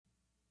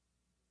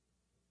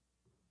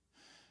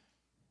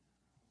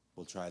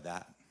We'll try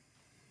that.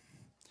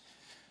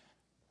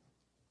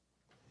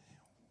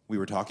 We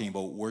were talking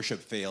about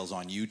worship fails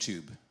on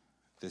YouTube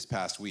this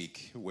past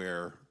week,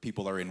 where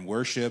people are in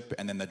worship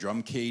and then the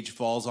drum cage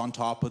falls on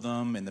top of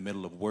them in the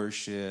middle of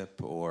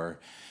worship, or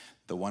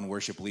the one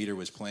worship leader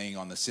was playing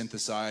on the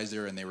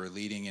synthesizer and they were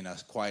leading in a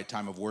quiet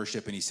time of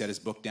worship, and he set his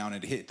book down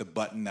and hit the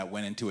button that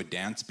went into a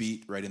dance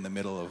beat right in the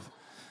middle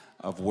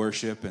of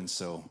worship. And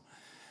so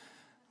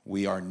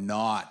we are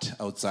not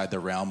outside the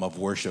realm of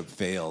worship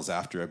fails.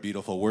 After a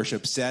beautiful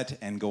worship set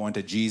and going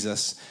to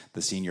Jesus,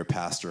 the senior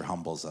pastor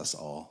humbles us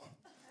all.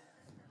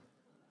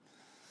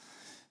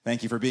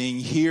 Thank you for being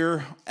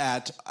here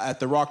at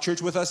the Rock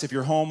Church with us. If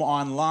you're home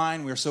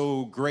online, we're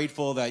so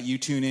grateful that you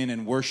tune in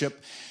and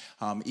worship,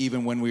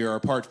 even when we are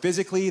apart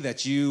physically,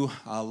 that you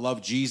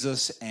love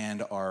Jesus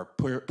and are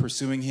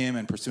pursuing him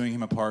and pursuing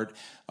him a part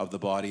of the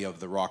body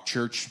of the Rock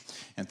Church.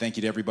 And thank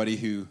you to everybody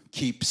who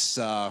keeps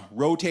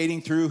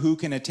rotating through who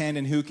can attend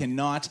and who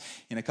cannot.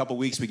 In a couple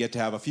weeks, we get to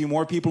have a few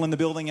more people in the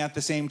building at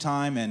the same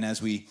time, and as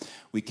we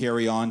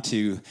carry on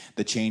to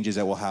the changes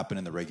that will happen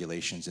in the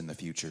regulations in the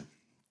future.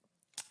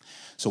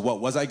 So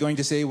what was I going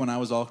to say when I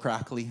was all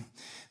crackly?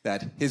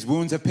 That his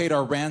wounds have paid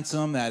our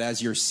ransom, that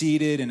as you're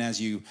seated and as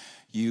you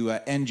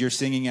end your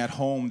singing at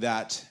home,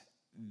 that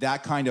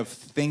kind of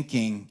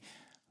thinking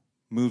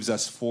moves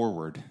us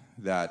forward,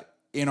 that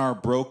in our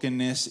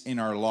brokenness, in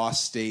our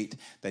lost state,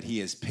 that he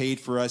has paid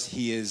for us.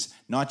 He has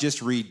not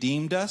just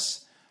redeemed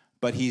us,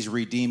 but he's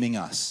redeeming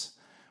us.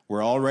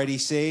 We're already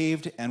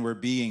saved and we're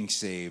being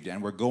saved,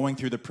 and we're going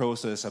through the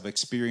process of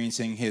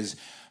experiencing his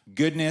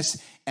goodness,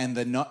 and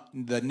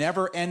the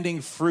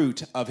never-ending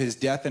fruit of his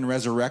death and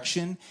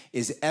resurrection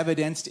is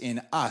evidenced in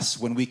us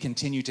when we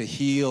continue to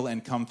heal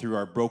and come through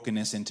our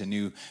brokenness into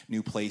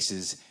new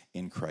places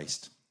in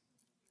Christ.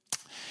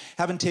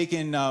 Haven't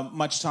taken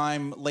much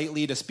time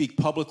lately to speak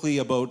publicly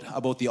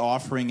about the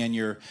offering and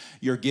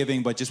your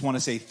giving, but just want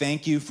to say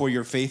thank you for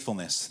your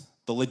faithfulness.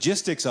 The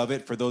logistics of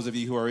it, for those of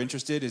you who are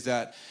interested, is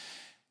that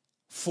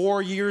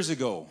 4 years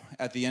ago,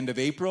 at the end of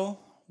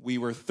April, we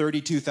were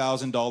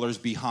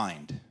 $32,000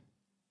 behind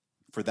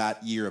for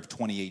that year of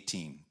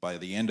 2018. By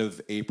the end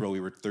of April, we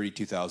were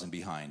 $32,000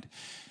 behind.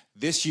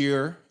 This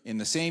year, in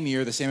the same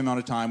year, the same amount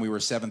of time, we were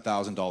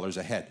 $7,000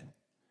 ahead.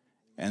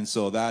 And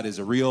so that is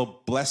a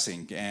real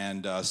blessing.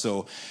 And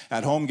so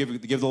at home,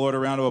 give the Lord a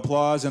round of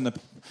applause. In the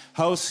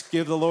house,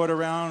 give the Lord a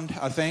round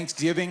of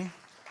thanksgiving.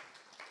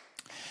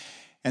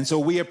 And so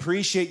we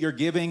appreciate your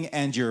giving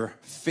and your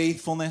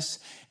faithfulness,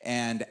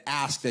 and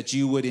ask that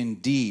you would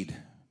indeed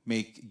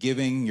make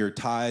giving your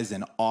tithes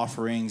and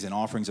offerings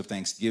of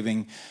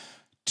thanksgiving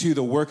to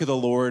the work of the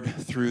Lord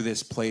through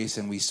this place,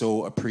 and we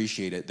so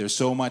appreciate it. There's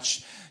so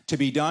much to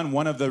be done.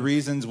 One of the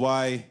reasons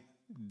why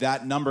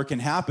that number can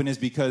happen is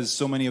because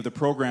so many of the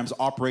programs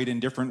operate in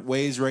different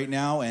ways right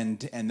now,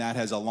 and that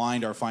has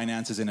aligned our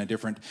finances in a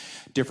different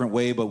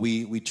way, but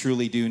we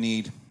truly do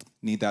need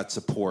that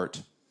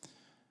support.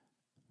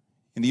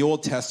 In the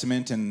Old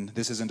Testament, and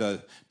this isn't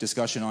a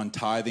discussion on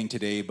tithing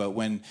today, but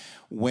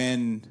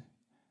when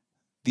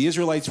the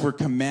Israelites were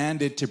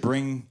commanded to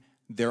bring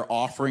their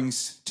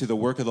offerings to the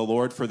work of the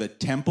Lord for the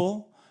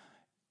temple,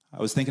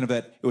 I was thinking of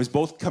that. It was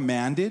both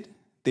commanded.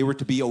 They were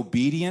to be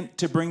obedient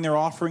to bring their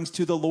offerings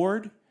to the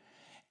Lord.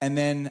 And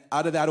then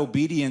out of that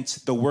obedience,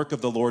 the work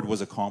of the Lord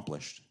was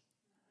accomplished.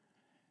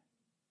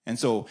 And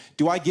so,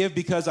 do I give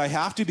because I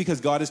have to, because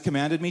God has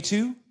commanded me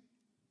to?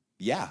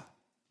 Yeah.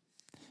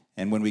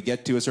 And when we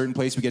get to a certain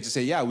place, we get to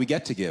say, yeah, we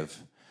get to give.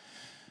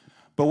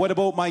 But what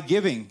about my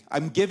giving?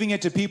 I'm giving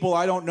it to people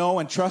I don't know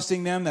and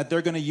trusting them that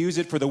they're going to use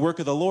it for the work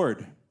of the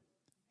Lord.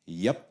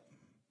 Yep.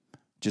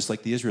 Just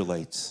like the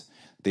Israelites.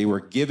 They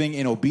were giving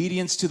in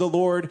obedience to the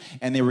Lord,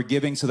 and they were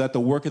giving so that the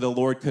work of the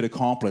Lord could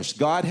accomplish.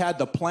 God had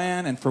the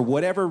plan, and for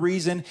whatever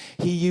reason,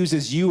 he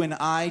uses you and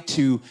I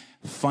to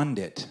fund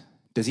it.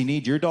 Does he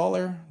need your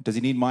dollar? Does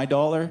he need my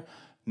dollar?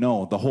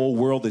 No, the whole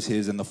world is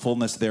his and the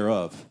fullness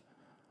thereof.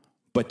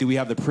 But do we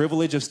have the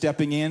privilege of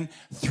stepping in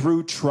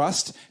through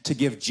trust to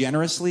give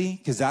generously?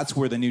 Because that's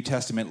where the New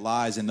Testament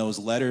lies in those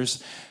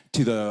letters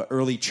to the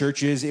early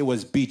churches. It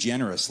was be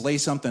generous, lay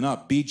something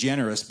up, be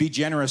generous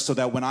so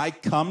that when I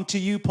come to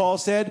you, Paul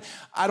said,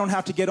 I don't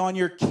have to get on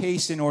your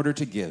case in order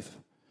to give.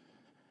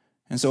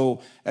 And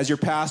so as your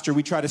pastor,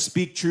 we try to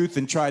speak truth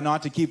and try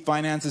not to keep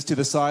finances to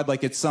the side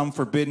like it's some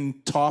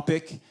forbidden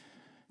topic.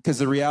 Because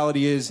the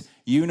reality is,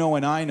 you know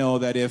and I know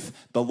that if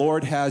the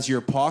Lord has your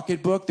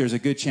pocketbook, there's a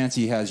good chance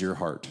he has your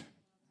heart.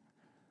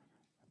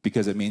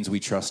 Because it means we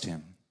trust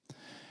him.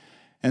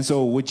 And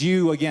so would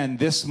you, again,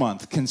 this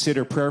month,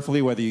 consider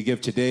prayerfully whether you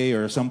give today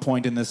or some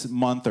point in this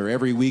month or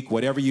every week,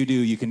 whatever you do,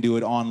 you can do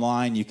it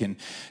online. You can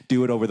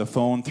do it over the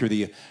phone through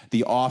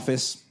the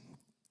office.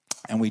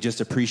 And we just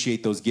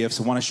appreciate those gifts.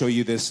 I want to show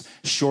you this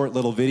short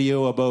little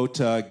video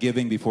about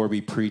giving before we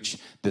preach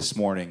this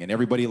morning. And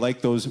everybody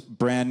like those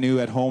brand new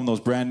at home, those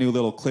brand new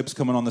little clips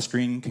coming on the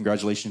screen.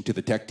 Congratulations to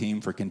the tech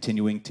team for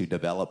continuing to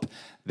develop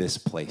this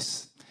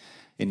place.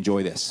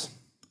 Enjoy this.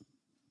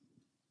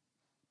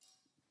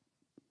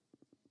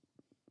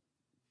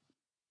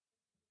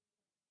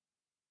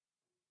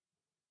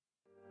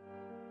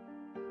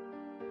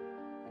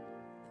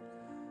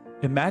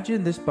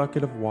 Imagine this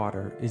bucket of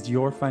water is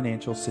your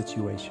financial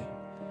situation.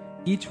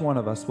 Each one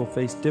of us will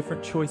face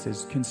different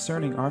choices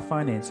concerning our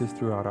finances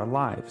throughout our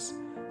lives.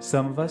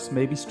 Some of us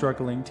may be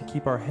struggling to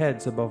keep our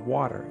heads above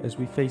water as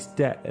we face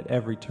debt at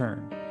every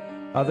turn.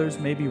 Others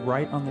may be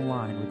right on the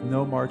line with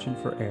no margin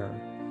for error.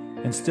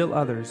 And still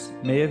others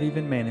may have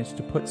even managed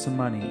to put some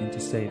money into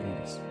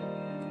savings.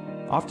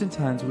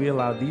 Oftentimes we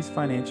allow these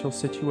financial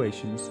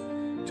situations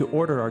to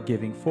order our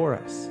giving for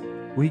us.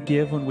 We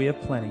give when we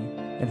have plenty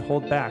and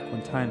hold back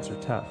when times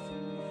are tough.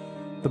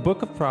 The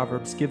book of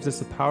Proverbs gives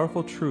us a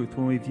powerful truth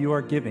when we view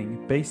our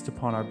giving based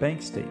upon our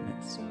bank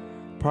statements.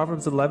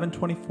 Proverbs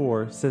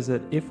 11:24 says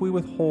that if we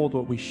withhold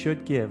what we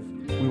should give,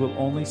 we will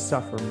only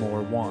suffer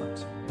more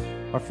want.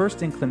 Our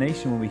first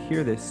inclination when we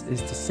hear this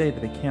is to say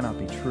that it cannot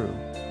be true,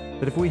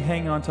 that if we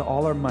hang on to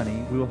all our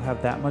money, we will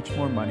have that much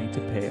more money to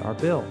pay our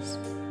bills.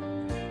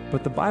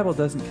 But the Bible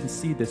doesn't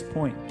concede this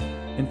point.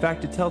 In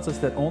fact, it tells us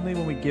that only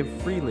when we give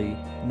freely,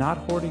 not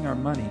hoarding our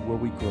money, will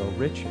we grow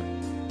richer.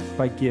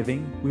 By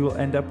giving, we will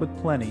end up with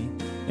plenty,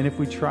 and if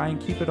we try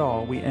and keep it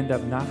all, we end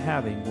up not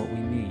having what we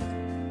need.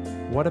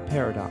 What a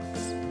paradox,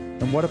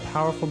 and what a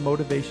powerful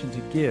motivation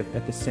to give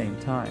at the same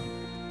time.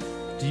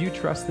 Do you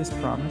trust this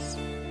promise?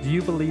 Do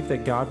you believe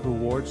that God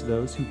rewards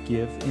those who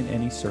give in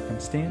any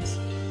circumstance?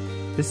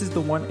 This is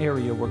the one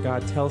area where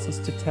God tells us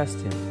to test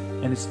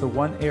Him, and it's the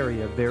one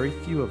area very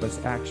few of us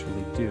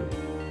actually do.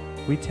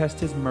 We test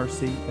His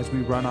mercy as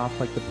we run off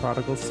like the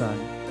prodigal son,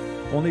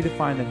 only to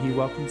find that He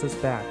welcomes us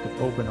back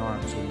with open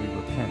arms when we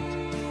repent.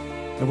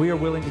 And we are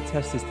willing to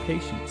test His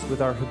patience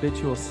with our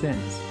habitual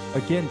sins,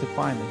 again to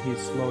find that He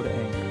is slow to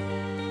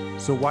anger.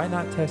 So why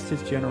not test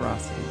His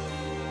generosity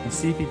and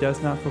see if He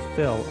does not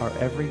fulfill our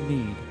every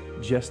need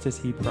just as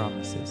He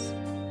promises?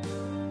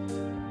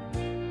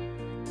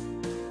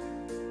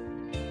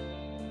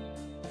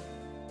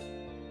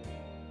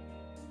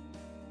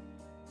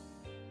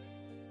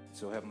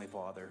 So, Heavenly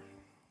Father,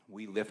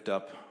 we lift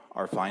up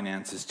our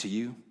finances to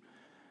You.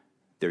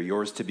 They're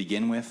Yours to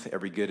begin with.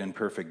 Every good and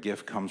perfect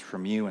gift comes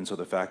from You. And so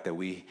the fact that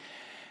we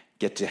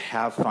get to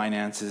have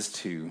finances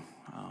to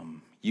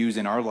use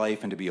in our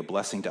life and to be a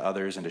blessing to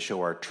others and to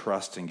show our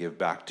trust and give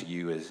back to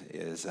You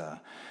is a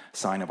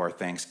sign of our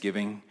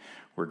thanksgiving.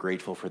 We're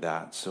grateful for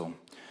that. So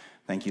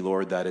thank You,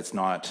 Lord, that it's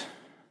not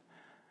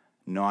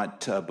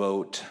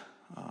about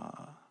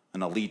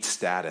an elite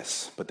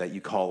status, but that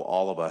You call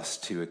all of us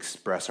to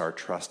express our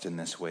trust in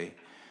this way.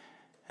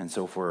 And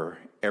so for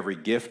every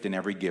gift and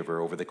every giver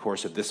over the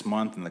course of this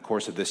month and the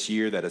course of this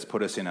year that has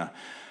put us in a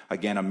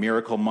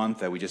miracle month,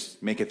 that we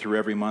just make it through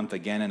every month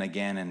again and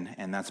again,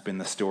 and that's been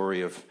the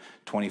story of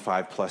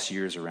 25 plus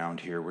years around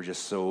here. We're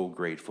just so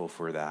grateful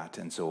for that.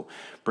 And so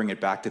bring it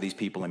back to these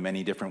people in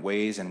many different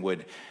ways, and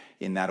would,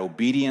 in that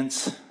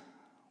obedience,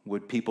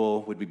 would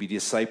we be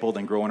discipled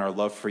and grow in our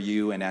love for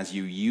You? And as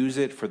You use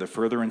it for the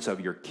furtherance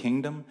of Your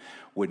kingdom,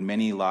 would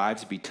many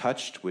lives be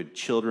touched? Would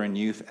children,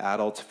 youth,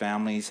 adults,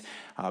 families,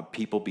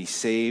 people be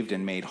saved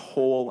and made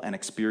whole and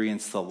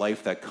experience the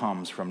life that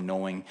comes from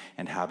knowing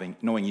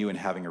You and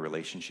having a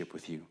relationship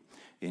with You?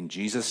 In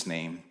Jesus'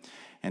 name.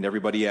 And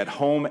everybody at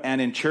home and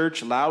in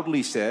church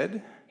loudly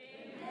said,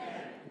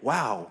 Amen.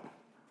 Wow,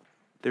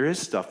 there is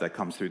stuff that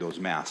comes through those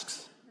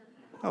masks.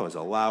 That was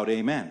a loud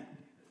amen.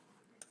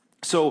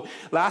 So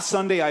last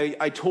Sunday,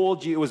 I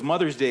told you it was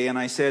Mother's Day, and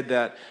I said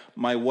that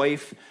my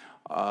wife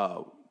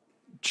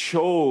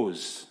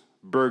chose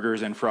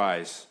burgers and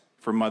fries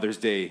for Mother's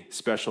Day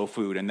special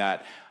food, and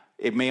that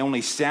it may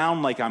only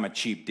sound like I'm a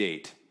cheap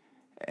date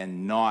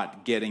and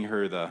not getting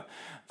her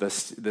the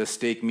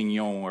steak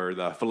mignon or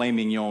the filet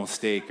mignon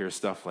steak or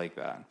stuff like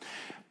that.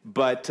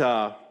 But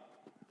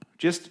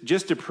just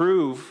to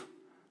prove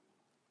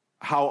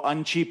how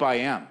uncheap I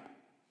am,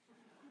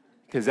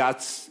 because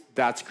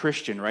that's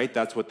Christian, right?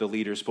 That's what the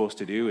leader's supposed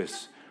to do,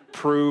 is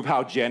prove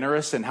how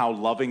generous and how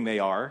loving they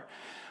are.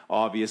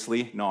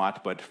 Obviously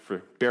not, but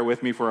bear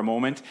with me for a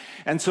moment.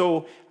 And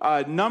so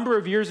a number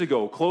of years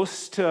ago,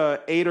 close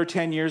to 8 or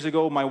 10 years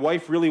ago, my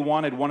wife really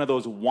wanted one of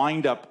those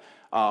wind-up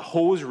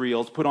hose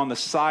reels put on the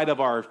side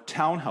of our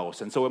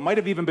townhouse. And so it might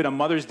have even been a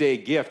Mother's Day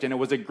gift, and it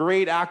was a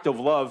great act of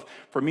love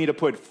for me to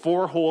put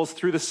 4 holes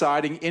through the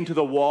siding into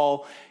the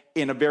wall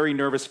in a very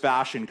nervous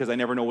fashion, because I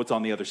never know what's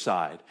on the other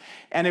side.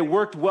 And it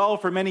worked well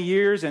for many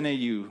years, and then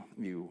you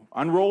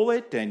unroll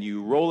it, and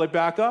you roll it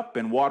back up,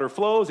 and water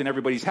flows, and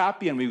everybody's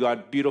happy, and we've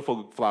got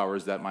beautiful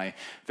flowers that my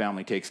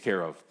family takes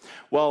care of.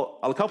 Well,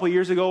 a couple of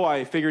years ago,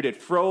 I figured it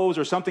froze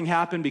or something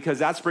happened, because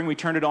that spring we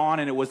turned it on,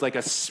 and it was like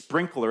a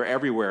sprinkler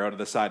everywhere out of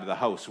the side of the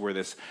house where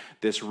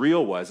this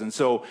reel was. And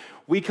so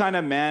we kind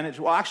of managed.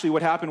 Well, actually,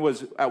 what happened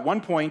was at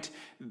one point,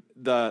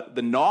 the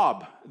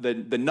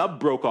nub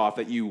broke off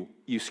that you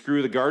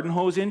screw the garden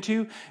hose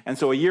into. And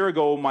so a year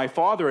ago, my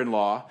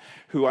father-in-law,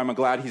 who I'm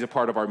glad he's a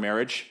part of our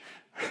marriage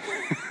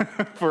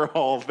for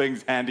all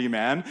things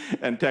handyman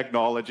and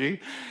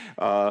technology,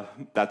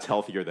 that's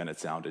healthier than it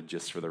sounded,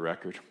 just for the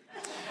record.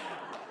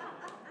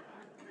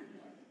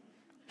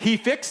 He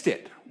fixed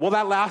it. Well,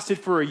 that lasted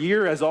for a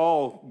year, as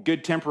all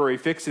good temporary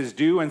fixes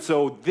do. And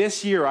so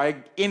this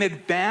year, in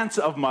advance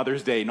of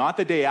Mother's Day, not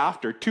the day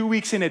after, 2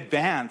 weeks in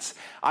advance,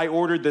 I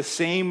ordered the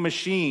same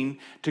machine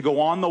to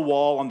go on the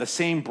wall on the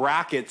same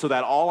bracket so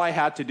that all I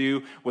had to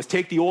do was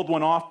take the old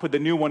one off, put the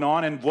new one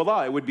on, and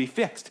voila, it would be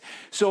fixed.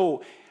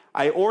 So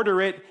I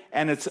order it,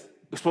 and it's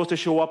supposed to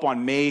show up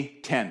on May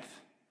 10th,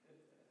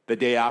 the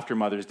day after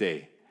Mother's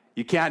Day.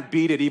 You can't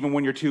beat it even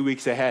when you're 2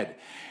 weeks ahead.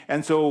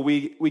 And so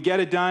we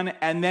get it done,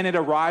 and then it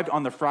arrived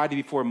on the Friday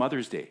before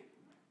Mother's Day.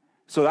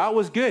 So that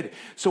was good.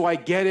 So I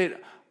get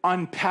it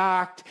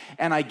unpacked,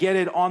 and I get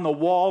it on the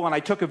wall, and I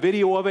took a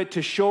video of it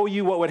to show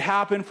you what would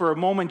happen for a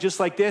moment just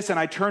like this, and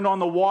I turned on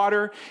the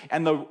water,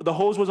 and the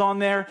hose was on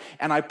there,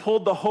 and I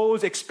pulled the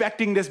hose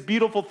expecting this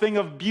beautiful thing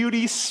of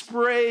beauty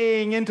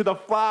spraying into the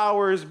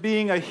flowers,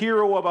 being a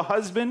hero of a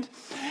husband,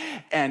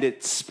 and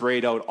it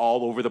sprayed out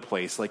all over the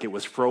place like it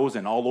was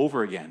frozen all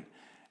over again.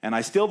 And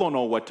I still don't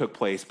know what took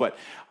place. But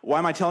why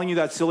am I telling you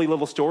that silly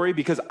little story?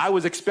 Because I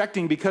was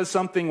expecting, because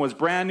something was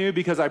brand new,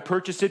 because I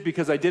purchased it,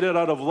 because I did it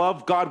out of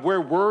love. God,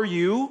 where were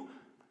you?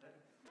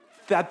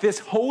 That this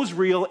hose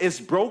reel is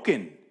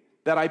broken.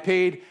 That I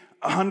paid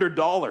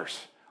 $100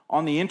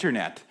 on the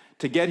internet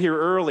to get here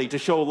early to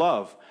show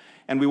love.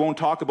 And we won't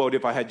talk about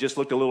if I had just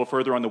looked a little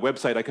further on the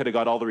website, I could have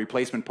got all the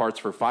replacement parts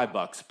for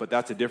 $5. But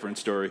that's a different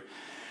story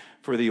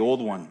for the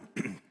old one.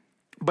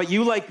 But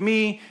you, like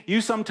me, you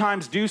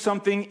sometimes do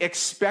something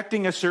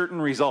expecting a certain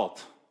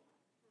result.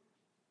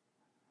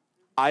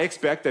 I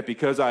expect that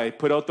because I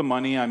put out the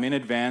money, I'm in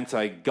advance,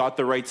 I got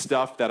the right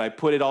stuff, that I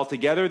put it all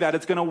together, that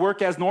it's going to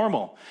work as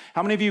normal.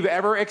 How many of you have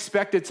ever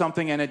expected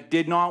something and it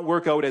did not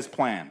work out as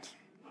planned?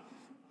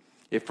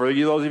 If for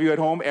you, those of you at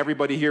home,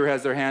 everybody here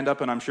has their hand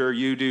up, and I'm sure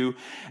you do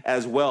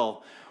as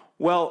well.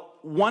 Well,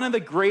 one of the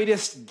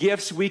greatest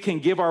gifts we can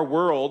give our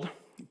world,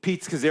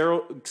 Pete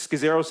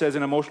Scazzaro says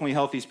in Emotionally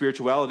Healthy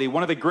Spirituality,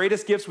 one of the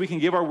greatest gifts we can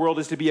give our world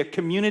is to be a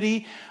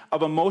community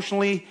of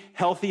emotionally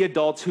healthy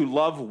adults who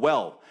love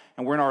well.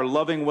 And we're in our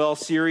Loving Well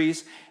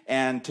series,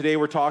 and today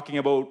we're talking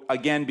about,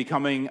 again,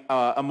 becoming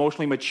an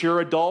emotionally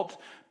mature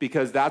adult,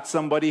 because that's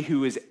somebody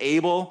who is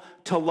able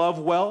to love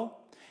well.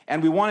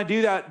 And we want to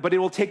do that, but it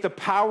will take the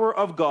power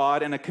of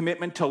God and a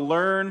commitment to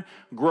learn,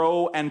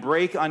 grow, and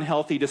break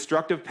unhealthy,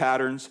 destructive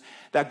patterns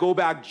that go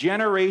back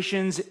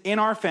generations in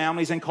our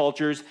families and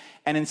cultures,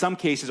 and in some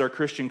cases, our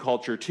Christian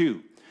culture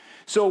too.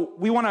 So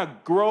we want to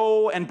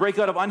grow and break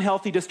out of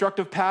unhealthy,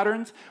 destructive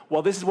patterns.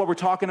 Well, this is what we're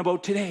talking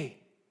about today.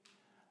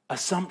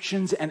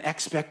 Assumptions and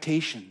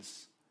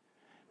expectations.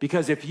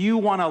 Because if you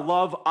want to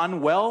love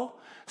unwell,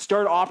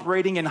 start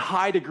operating in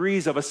high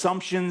degrees of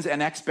assumptions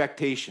and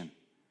expectation.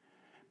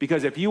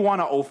 Because if you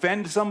want to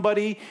offend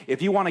somebody,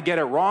 if you want to get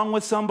it wrong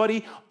with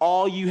somebody,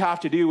 all you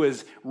have to do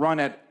is run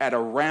at a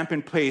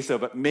rampant pace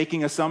of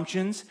making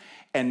assumptions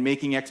and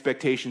making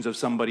expectations of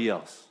somebody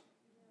else.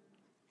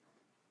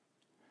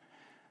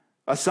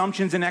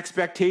 Assumptions and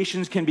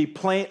expectations can be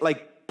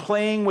like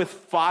playing with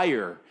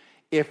fire.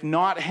 If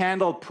not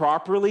handled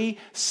properly,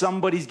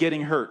 somebody's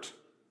getting hurt.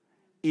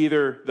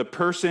 Either the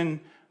person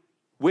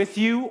with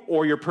you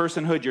or your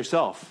personhood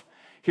yourself.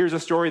 Here's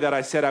a story that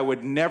I said I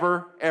would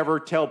never, ever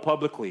tell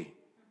publicly.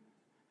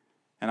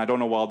 And I don't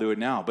know why I'll do it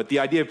now. But the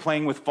idea of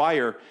playing with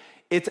fire,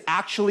 it's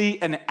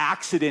actually an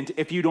accident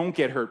if you don't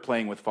get hurt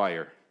playing with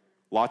fire.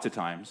 Lots of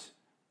times,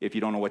 if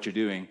you don't know what you're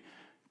doing.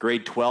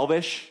 Grade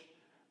 12-ish,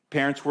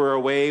 parents were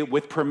away.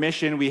 With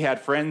permission, we had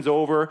friends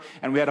over,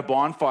 and we had a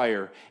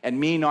bonfire. And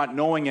me not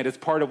knowing it is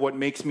part of what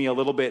makes me a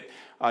little bit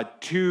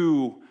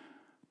too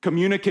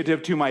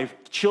communicative to my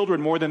children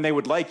more than they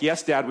would like.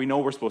 Yes, Dad, we know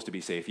we're supposed to be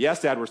safe. Yes,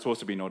 Dad, we're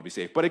supposed to know to be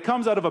safe. But it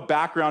comes out of a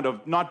background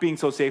of not being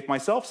so safe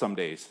myself some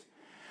days.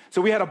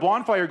 So we had a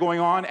bonfire going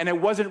on, and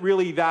it wasn't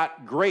really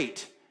that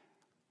great.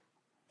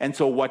 And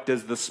so what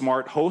does the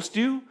smart host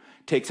do?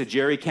 Takes a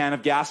jerry can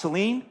of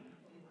gasoline,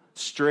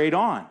 straight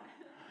on,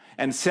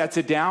 and sets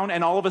it down,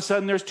 and all of a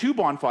sudden there's two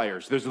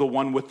bonfires. There's the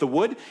one with the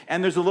wood,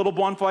 and there's a little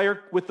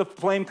bonfire with the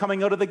flame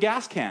coming out of the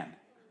gas can.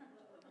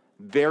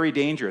 Very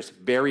dangerous,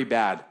 very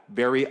bad,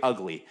 very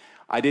ugly.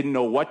 I didn't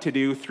know what to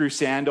do, threw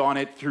sand on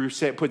it,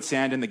 put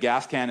sand in the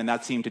gas can, and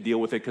that seemed to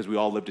deal with it because we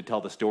all lived to tell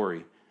the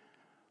story.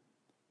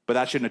 But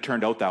that shouldn't have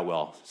turned out that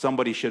well.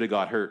 Somebody should have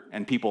got hurt,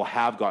 and people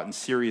have gotten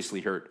seriously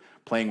hurt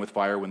playing with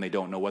fire when they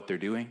don't know what they're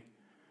doing.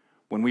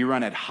 When we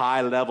run at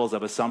high levels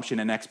of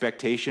assumption and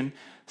expectation,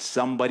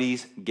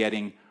 somebody's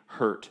getting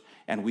hurt,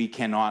 and we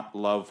cannot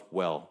love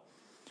well.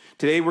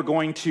 Today we're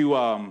going to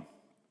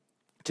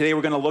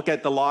look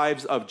at the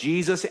lives of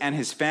Jesus and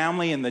his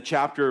family in the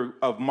chapter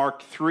of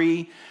Mark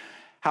 3,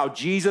 how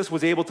Jesus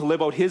was able to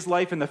live out his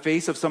life in the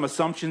face of some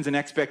assumptions and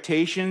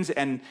expectations,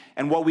 and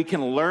what we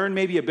can learn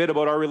maybe a bit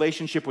about our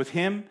relationship with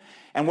him,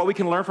 and what we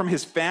can learn from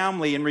his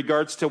family in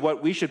regards to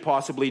what we should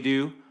possibly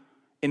do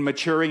in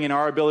maturing in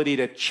our ability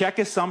to check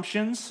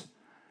assumptions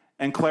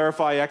and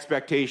clarify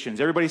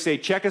expectations. Everybody say,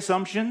 check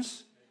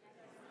assumptions,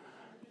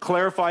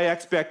 clarify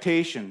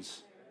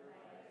expectations.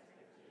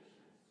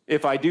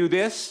 If I do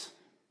this,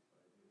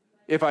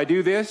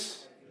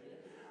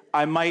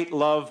 I might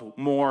love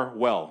more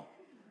well.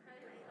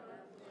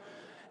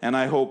 And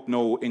I hope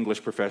no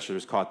English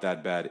professors caught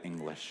that bad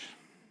English.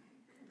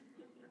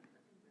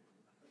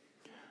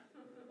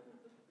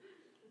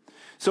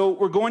 So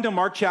we're going to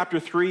Mark chapter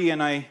 3,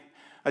 and I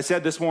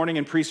said this morning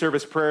in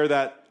pre-service prayer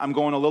that I'm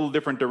going a little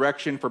different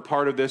direction for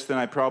part of this than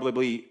I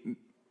probably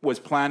was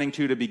planning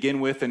to begin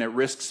with, and it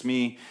risks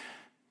me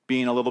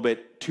being a little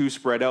bit too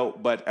spread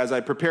out. But as I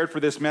prepared for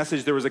this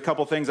message, there was a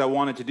couple things I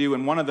wanted to do,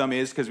 and one of them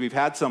is, because we've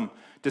had some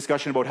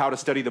discussion about how to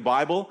study the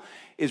Bible,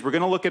 is we're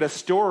going to look at a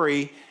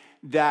story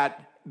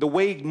that the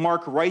way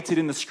Mark writes it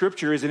in the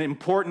scripture is an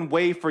important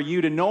way for you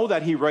to know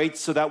that he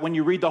writes, so that when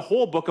you read the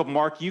whole book of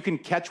Mark, you can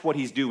catch what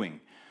he's doing.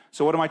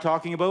 So what am I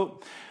talking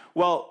about?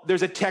 Well,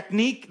 there's a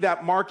technique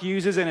that Mark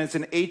uses, and it's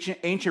an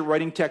ancient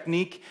writing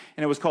technique,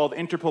 and it was called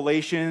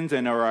interpolations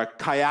or a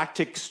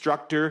chiastic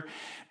structure,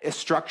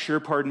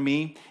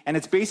 and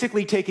it's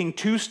basically taking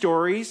two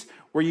stories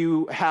where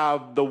you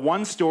have the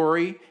one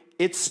story,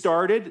 it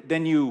started,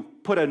 then you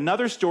put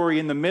another story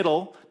in the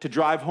middle to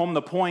drive home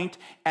the point,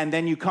 and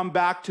then you come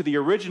back to the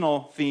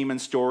original theme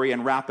and story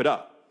and wrap it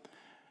up.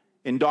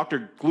 In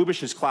Dr.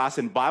 Glubish's class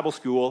in Bible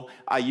school,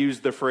 I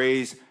used the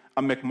phrase,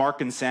 a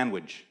McMarkin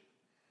sandwich.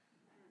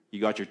 You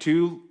got your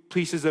two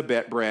pieces of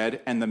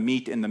bread and the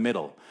meat in the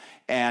middle.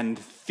 And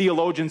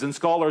theologians and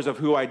scholars, of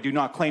who I do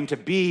not claim to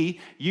be,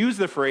 use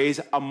the phrase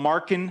a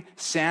Markan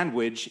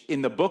sandwich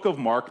in the book of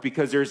Mark,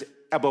 because there's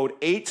about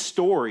 8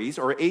 stories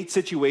or 8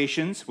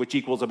 situations, which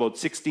equals about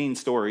 16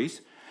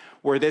 stories,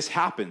 where this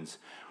happens,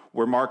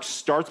 where Mark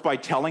starts by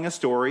telling a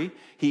story,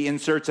 he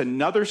inserts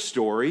another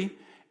story,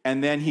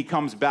 and then he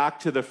comes back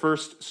to the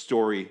first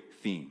story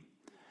theme.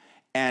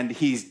 And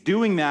he's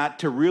doing that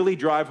to really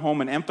drive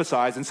home and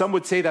emphasize, and some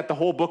would say that the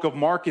whole book of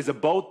Mark is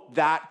about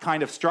that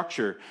kind of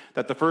structure,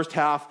 that the first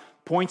half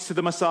points to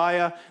the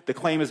Messiah, the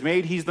claim is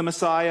made he's the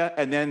Messiah,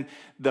 and then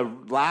the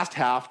last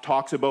half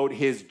talks about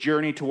his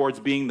journey towards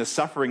being the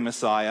suffering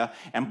Messiah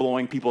and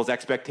blowing people's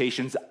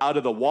expectations out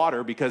of the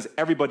water, because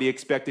everybody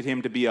expected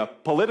him to be a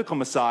political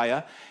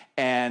Messiah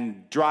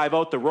and drive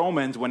out the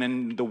Romans, when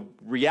in the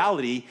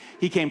reality,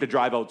 he came to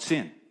drive out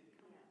sin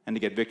and to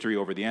get victory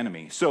over the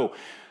enemy. So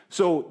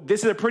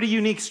this is a pretty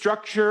unique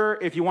structure.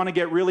 If you want to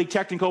get really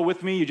technical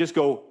with me, you just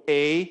go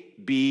A,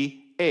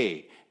 B,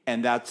 A.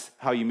 And that's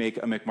how you make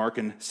a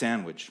McMarkin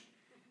sandwich.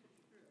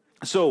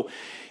 So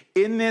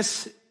in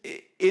this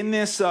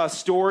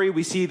story,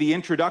 we see the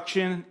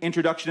introduction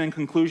and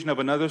conclusion of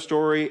another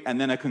story, and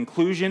then a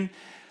conclusion.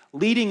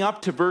 Leading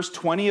up to verse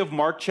 20 of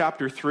Mark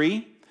chapter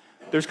 3,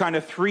 there's kind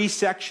of 3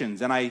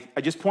 sections. And I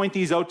just point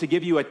these out to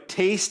give you a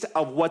taste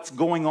of what's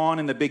going on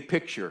in the big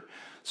picture.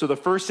 So the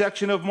first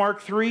section of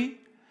Mark 3,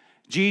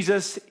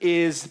 Jesus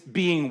is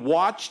being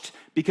watched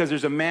because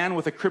there's a man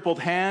with a crippled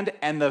hand,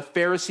 and the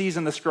Pharisees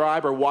and the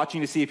scribe are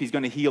watching to see if he's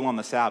going to heal on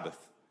the Sabbath.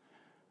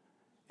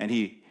 And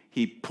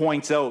he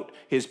points out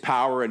his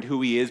power and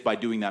who he is by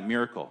doing that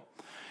miracle.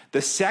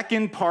 The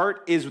second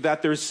part is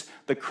that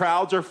the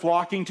crowds are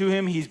flocking to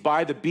him. He's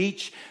by the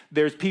beach.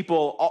 There's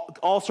people,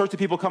 all sorts of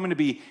people coming to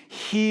be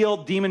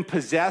healed.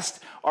 Demon-possessed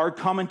are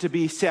coming to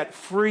be set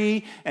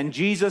free. And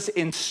Jesus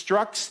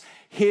instructs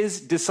his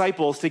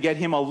disciples to get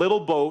him a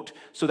little boat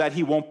so that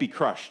he won't be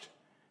crushed.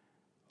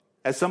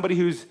 As somebody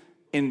who's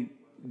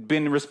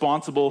been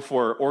responsible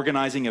for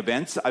organizing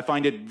events, I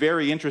find it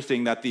very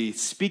interesting that the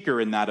speaker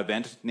in that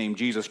event, named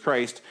Jesus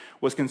Christ,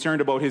 was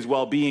concerned about his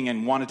well-being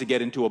and wanted to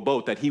get into a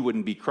boat that he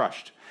wouldn't be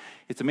crushed.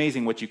 It's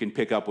amazing what you can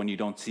pick up when you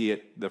don't see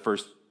it the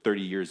first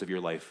 30 years of your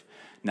life,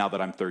 now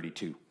that I'm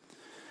 32.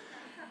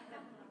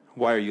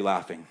 Why are you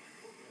laughing?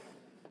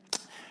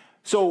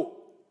 So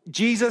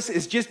Jesus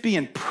is just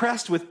being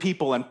pressed with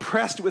people and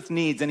pressed with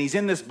needs, and he's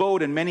in this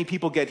boat, and many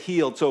people get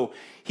healed. So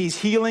he's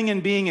healing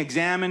and being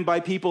examined by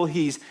people.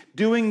 He's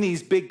doing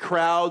these big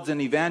crowds and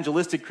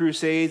evangelistic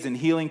crusades and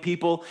healing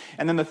people.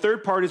 And then the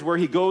third part is where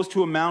he goes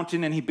to a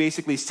mountain, and he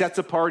basically sets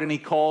apart, and he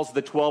calls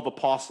the 12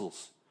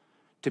 apostles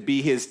to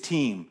be his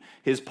team,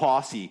 his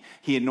posse.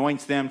 He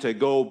anoints them to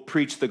go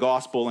preach the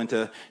gospel and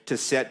to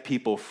set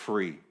people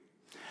free.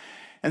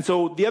 And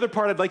so the other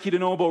part I'd like you to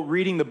know about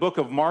reading the book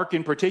of Mark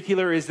in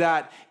particular is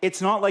that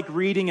it's not like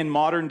reading in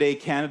modern day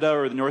Canada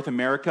or North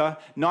America.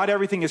 Not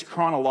everything is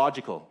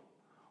chronological.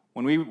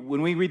 When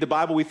we read the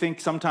Bible, we think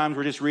sometimes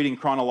we're just reading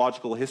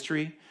chronological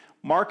history.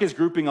 Mark is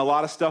grouping a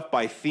lot of stuff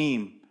by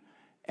theme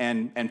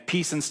and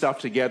piecing stuff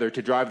together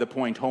to drive the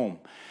point home.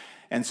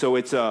 And so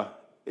it's a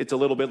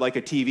little bit like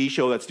a TV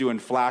show that's doing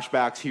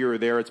flashbacks here or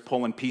there. It's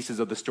pulling pieces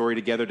of the story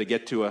together to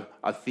get to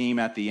a theme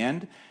at the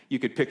end. You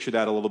could picture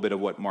that a little bit of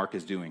what Mark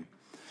is doing.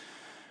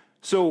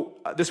 So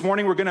this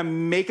morning we're going to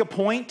make a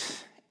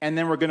point, and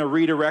then we're going to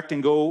redirect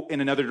and go in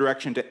another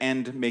direction to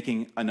end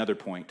making another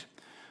point.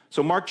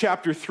 So Mark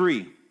chapter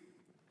 3,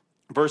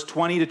 verse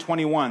 20 to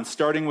 21,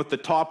 starting with the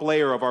top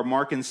layer of our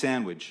Markan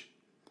sandwich.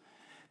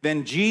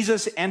 Then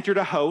Jesus entered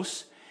a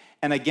house,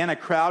 and again a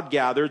crowd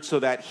gathered, so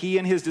that he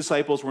and his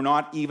disciples were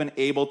not even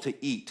able to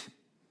eat.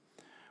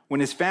 When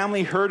his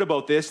family heard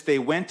about this, they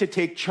went to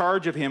take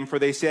charge of him, for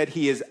they said,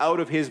 he is out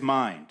of his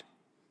mind.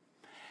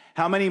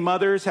 How many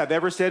mothers have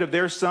ever said of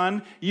their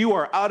son, you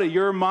are out of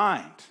your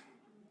mind?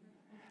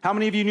 How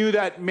many of you knew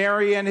that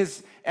Mary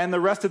and the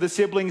rest of the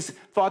siblings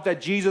thought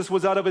that Jesus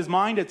was out of his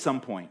mind at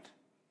some point?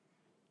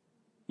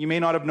 You may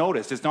not have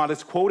noticed. It's not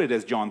as quoted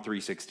as John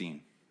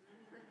 3:16.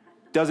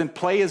 Doesn't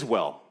play as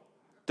well.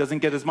 Doesn't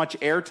get as much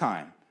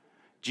airtime.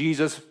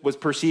 Jesus was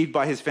perceived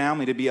by his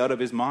family to be out of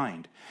his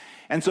mind.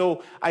 And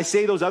so I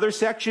say those other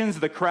sections,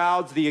 the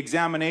crowds, the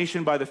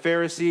examination by the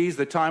Pharisees,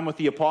 the time with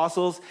the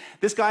apostles,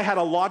 this guy had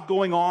a lot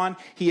going on.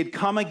 He had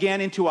come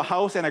again into a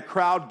house and a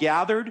crowd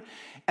gathered.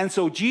 And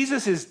so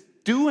Jesus is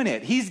doing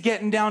it. He's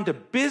getting down to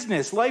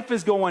business. Life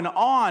is going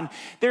on.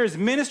 There's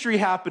ministry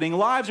happening.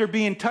 Lives are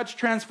being touched,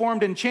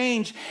 transformed, and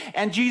changed.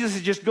 And Jesus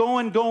is just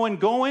going.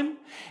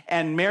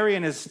 And Mary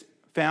and his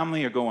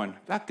family are going,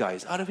 that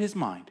guy's out of his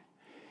mind.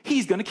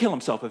 He's going to kill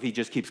himself if he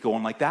just keeps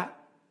going like that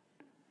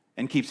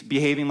and keeps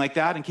behaving like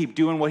that and keep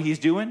doing what he's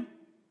doing.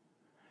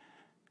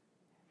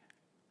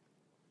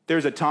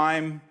 There's a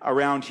time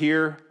around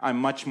here, I'm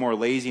much more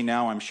lazy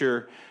now, I'm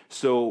sure.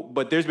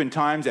 But there's been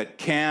times at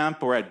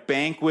camp or at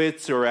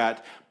banquets or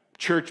at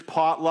church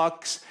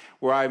potlucks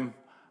where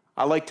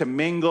I like to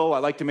mingle. I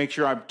like to make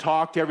sure I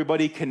talk to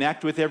everybody,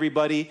 connect with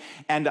everybody.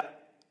 And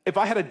if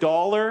I had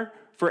 $1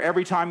 for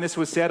every time this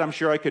was said, I'm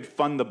sure I could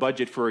fund the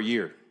budget for a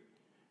year.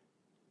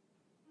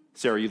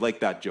 Sarah, you like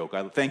that joke.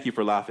 Thank you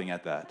for laughing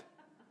at that.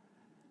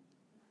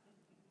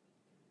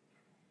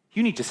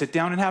 You need to sit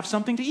down and have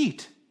something to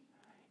eat.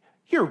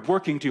 You're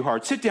working too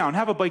hard. Sit down,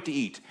 have a bite to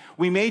eat.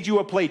 We made you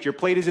a plate. Your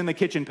plate is in the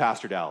kitchen,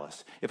 Pastor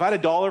Dallas. If I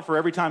had $1 for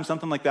every time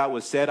something like that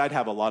was said, I'd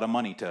have a lot of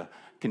money to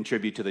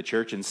contribute to the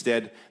church.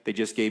 Instead, they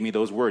just gave me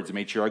those words and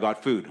made sure I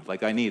got food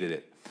like I needed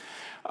it.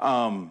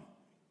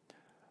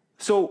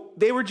 So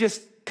they were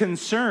just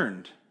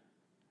concerned.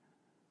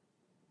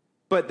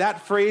 But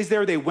that phrase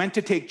there, they went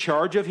to take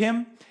charge of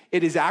him,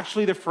 it is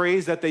actually the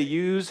phrase that they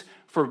use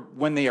for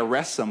when they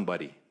arrest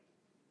somebody.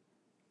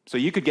 So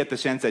you could get the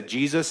sense that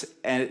Jesus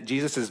and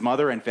Jesus'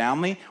 mother and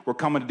family were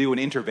coming to do an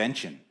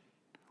intervention.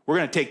 We're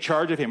going to take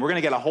charge of him. We're going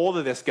to get a hold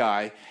of this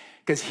guy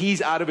because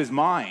he's out of his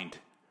mind.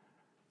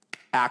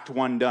 Act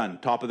 1 done.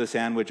 Top of the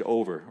sandwich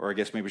over. Or I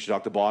guess maybe we should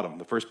talk the bottom,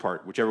 the first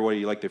part, whichever way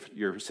you like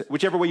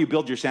whichever way you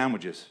build your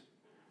sandwiches.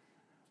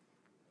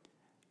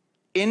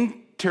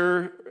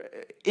 Embed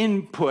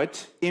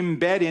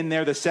in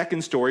there the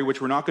second story,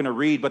 which we're not going to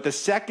read, but the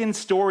second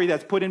story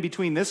that's put in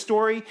between this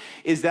story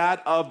is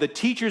that of the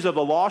teachers of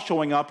the law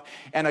showing up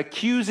and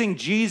accusing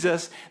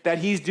Jesus that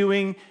he's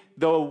doing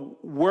the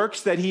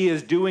works that he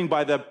is doing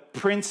by the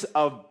prince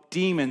of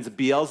demons,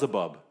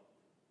 Beelzebub.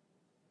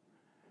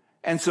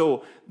 And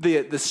so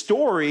the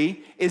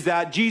story is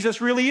that Jesus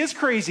really is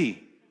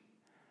crazy.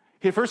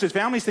 First, his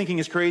family's thinking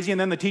he's crazy,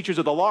 and then the teachers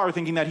of the law are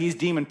thinking that he's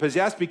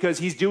demon-possessed because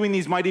he's doing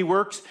these mighty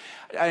works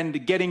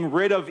and getting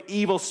rid of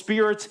evil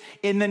spirits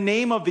in the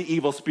name of the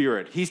evil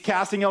spirit. He's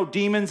casting out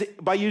demons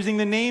by using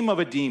the name of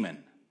a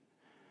demon.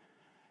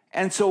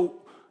 And so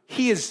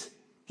he's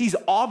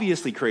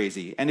obviously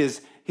crazy, and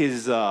his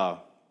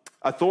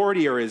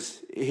authority or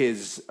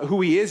his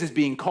who he is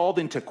being called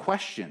into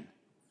question.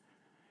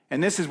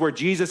 And this is where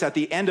Jesus, at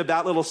the end of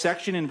that little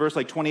section in verse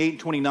 28 and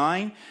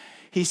 29,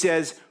 he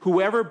says,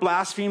 whoever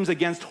blasphemes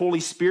against Holy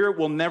Spirit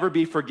will never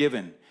be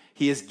forgiven.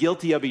 He is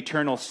guilty of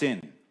eternal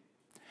sin.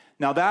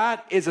 Now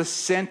that is a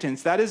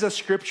sentence, that is a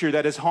scripture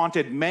that has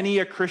haunted many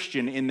a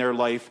Christian in their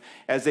life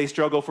as they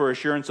struggle for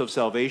assurance of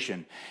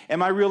salvation.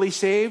 Am I really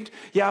saved?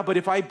 Yeah, but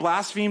if I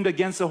blasphemed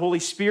against the Holy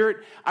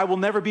Spirit, I will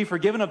never be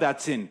forgiven of that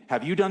sin.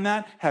 Have you done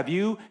that? Have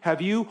you?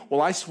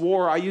 Well, I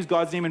swore I used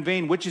God's name in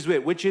vain. Which is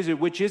it? Which is it?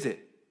 Which is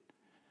it?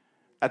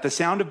 At the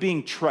sound of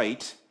being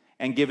trite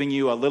and giving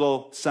you a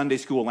little Sunday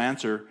school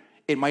answer,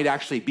 it might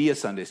actually be a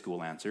Sunday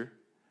school answer,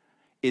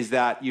 is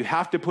that you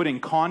have to put in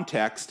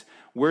context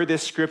where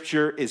this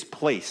scripture is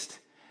placed.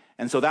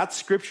 And so that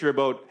scripture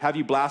about have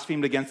you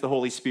blasphemed against the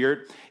Holy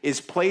Spirit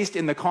is placed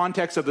in the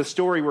context of the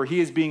story where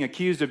he is being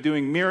accused of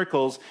doing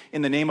miracles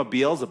in the name of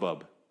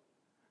Beelzebub.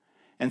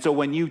 And so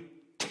when you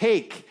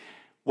take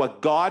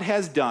what God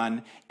has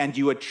done and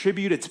you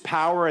attribute its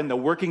power and the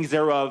workings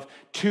thereof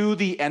to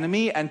the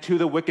enemy and to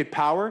the wicked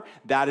power,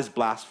 that is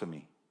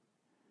blasphemy.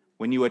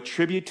 When you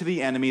attribute to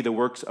the enemy the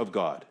works of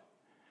God.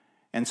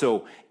 And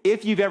so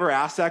if you've ever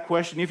asked that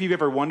question, if you've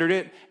ever wondered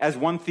it, as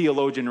one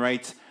theologian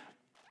writes,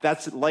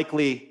 that's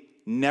likely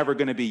never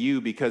going to be you,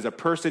 because a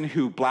person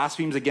who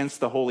blasphemes against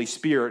the Holy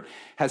Spirit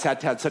has had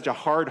to have such a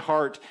hard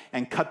heart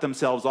and cut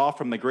themselves off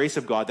from the grace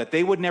of God that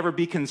they would never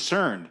be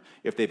concerned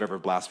if they've ever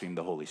blasphemed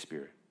the Holy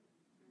Spirit.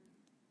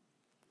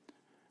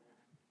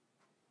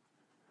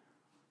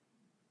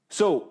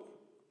 So,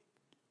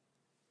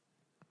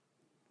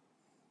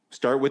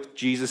 start with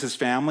Jesus'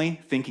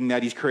 family, thinking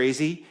that he's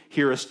crazy.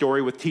 Hear a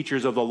story with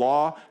teachers of the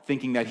law,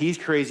 thinking that he's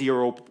crazy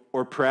or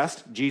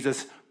oppressed.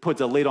 Jesus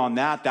puts a lid on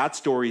that. That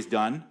story's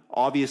done.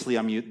 Obviously,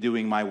 I'm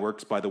doing my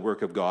works by the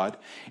work of God.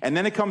 And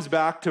then it comes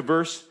back to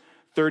verse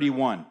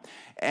 31.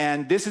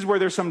 And this is where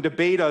there's some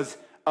debate of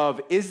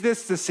is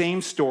this the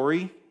same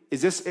story?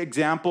 Is this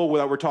example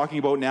that we're talking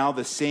about now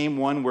the same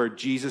one where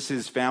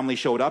Jesus' family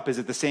showed up? Is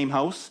it the same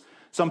house?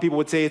 Some people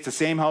would say it's the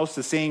same house,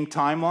 the same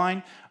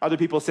timeline. Other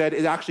people said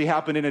it actually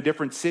happened in a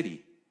different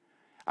city.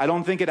 I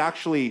don't think it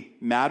actually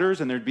matters,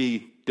 and there'd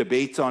be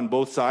debates on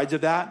both sides of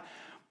that.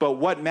 But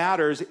what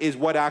matters is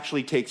what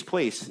actually takes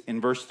place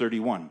in verse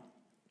 31.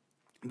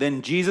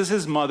 Then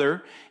Jesus'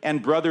 mother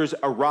and brothers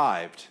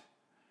arrived.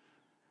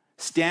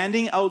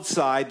 Standing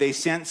outside, they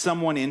sent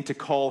someone in to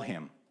call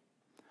him.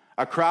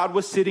 A crowd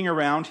was sitting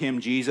around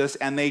him, Jesus,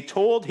 and they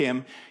told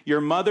him,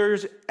 "Your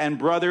mothers and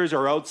brothers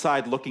are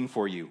outside looking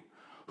for you."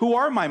 "Who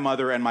are my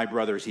mother and my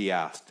brothers?" he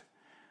asked.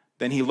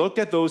 Then he looked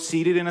at those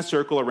seated in a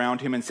circle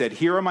around him and said,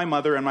 "Here are my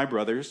mother and my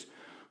brothers.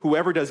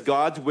 Whoever does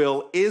God's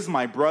will is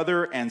my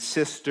brother and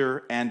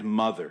sister and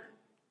mother."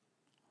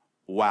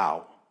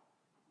 Wow.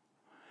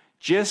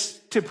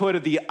 Just to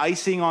put the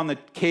icing on the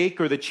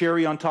cake or the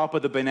cherry on top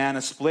of the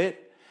banana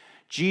split,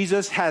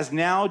 Jesus has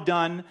now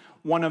done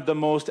one of the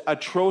most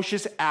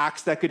atrocious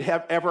acts that could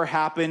have ever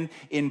happened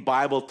in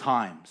Bible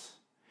times.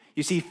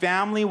 You see,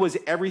 family was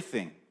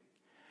everything.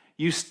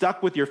 You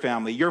stuck with your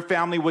family. Your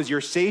family was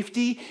your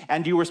safety,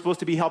 and you were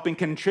supposed to be helping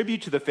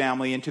contribute to the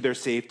family and to their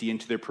safety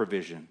and to their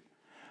provision.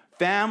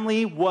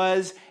 Family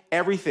was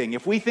everything.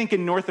 If we think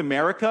in North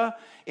America,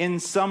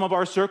 in some of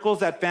our circles,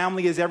 that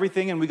family is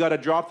everything and we got to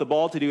drop the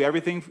ball to do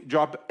everything,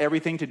 drop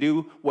everything to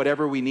do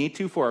whatever we need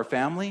to for our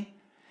family,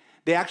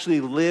 they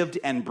actually lived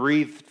and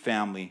breathed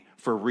family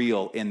for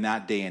real in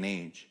that day and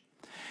age.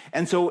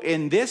 And so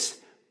in this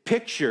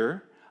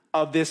picture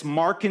of this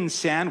Markan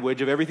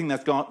sandwich of everything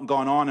that's gone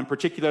on, and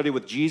particularly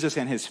with Jesus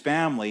and his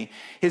family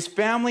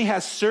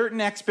has certain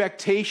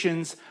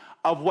expectations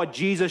of what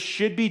Jesus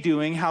should be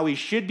doing, how he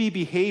should be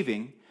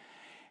behaving.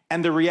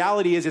 And the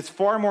reality is it's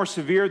far more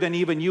severe than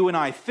even you and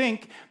I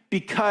think,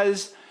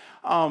 because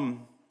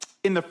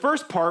in the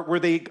first part where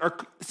they are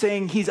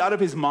saying he's out of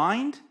his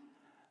mind,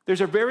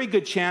 there's a very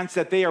good chance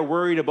that they are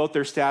worried about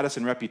their status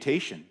and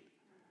reputation.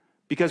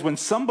 Because when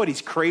somebody's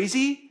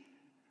crazy,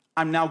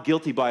 I'm now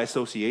guilty by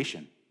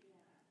association.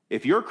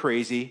 If you're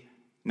crazy,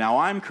 now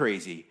I'm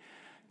crazy.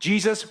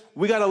 Jesus,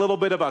 we got a little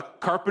bit of a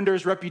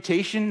carpenter's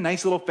reputation,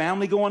 nice little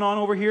family going on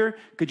over here.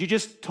 Could you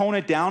just tone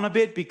it down a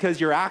bit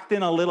because you're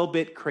acting a little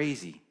bit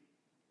crazy?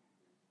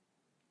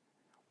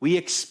 We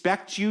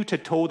expect you to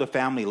toe the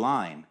family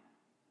line,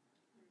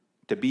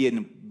 to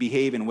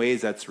behave in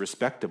ways that's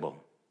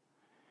respectable.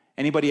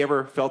 Anybody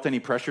ever felt any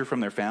pressure from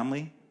their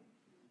family?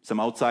 Some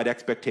outside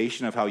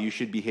expectation of how you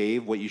should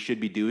behave, what you should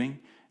be doing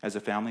as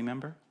a family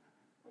member?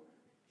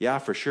 Yeah,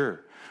 for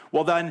sure.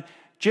 Well then,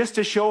 just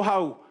to show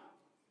how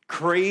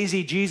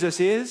crazy Jesus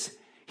is,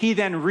 he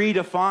then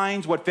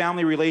redefines what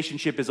family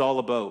relationship is all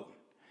about.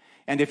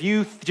 And if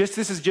this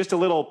is just a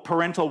little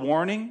parental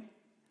warning,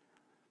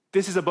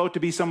 this is about to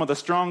be some of the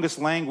strongest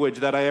language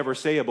that I ever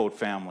say about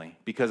family,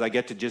 because I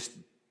get to just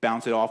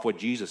bounce it off what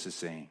Jesus is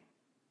saying.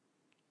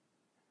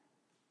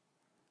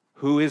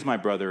 Who is my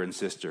brother and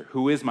sister?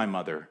 Who is my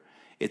mother?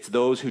 It's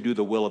those who do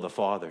the will of the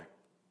Father.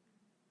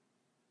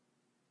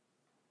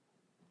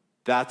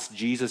 That's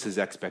Jesus'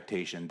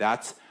 expectation.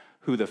 That's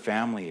who the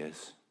family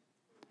is.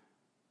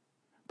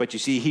 But you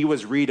see, he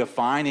was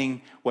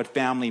redefining what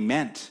family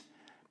meant,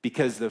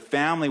 because the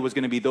family was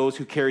going to be those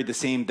who carried the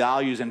same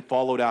values and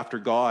followed after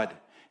God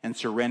and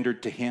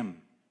surrendered to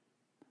him.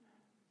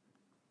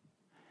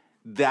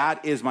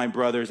 That is my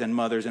brothers and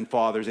mothers and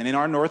fathers. And in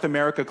our North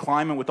America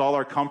climate, with all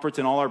our comforts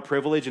and all our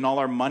privilege and all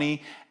our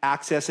money,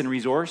 access, and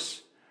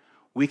resource,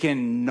 we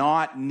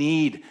cannot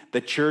need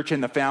the church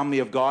and the family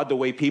of God the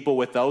way people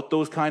without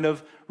those kind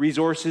of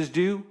resources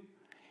do.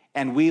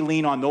 And we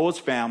lean on those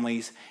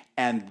families,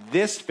 and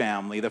this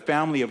family, the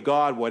family of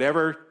God,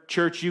 whatever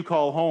church you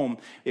call home,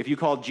 if you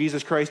call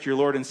Jesus Christ your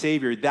Lord and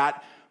Savior,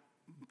 that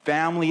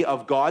family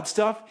of God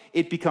stuff,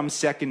 it becomes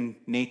second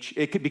nature.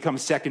 It could become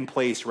second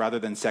place rather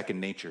than second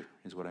nature,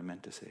 is what I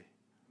meant to say.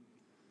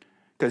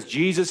 Because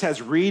Jesus has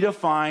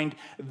redefined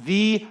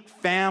the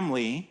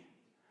family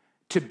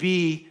to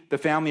be the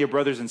family of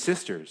brothers and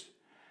sisters.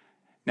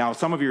 Now,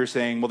 some of you are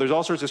saying, well, there's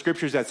all sorts of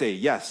scriptures that say,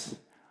 yes,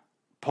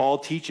 Paul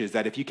teaches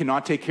that if you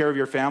cannot take care of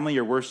your family,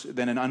 you're worse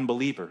than an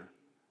unbeliever.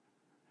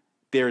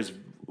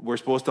 We're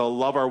supposed to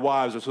love our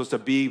wives. We're supposed to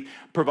be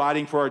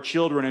providing for our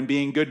children and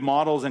being good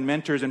models and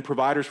mentors and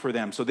providers for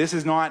them. So this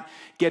is not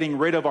getting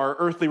rid of our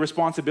earthly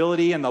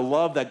responsibility and the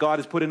love that God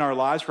has put in our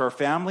lives for our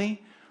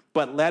family.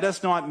 But let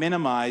us not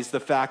minimize the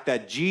fact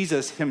that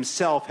Jesus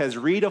himself has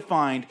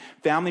redefined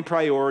family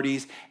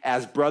priorities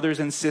as brothers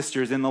and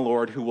sisters in the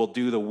Lord who will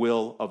do the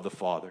will of the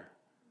Father.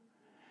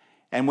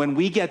 And when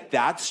we get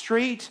that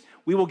straight,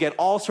 we will get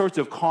all sorts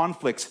of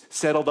conflicts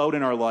settled out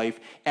in our life.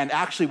 And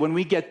actually, when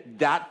we get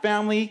that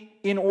family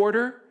in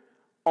order,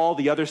 all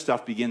the other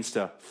stuff begins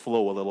to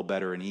flow a little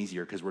better and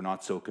easier because we're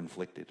not so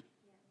conflicted.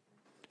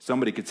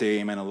 Somebody could say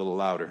amen a little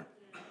louder.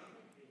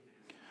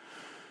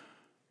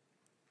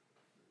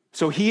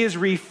 So he is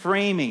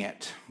reframing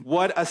it.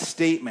 What a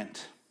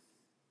statement.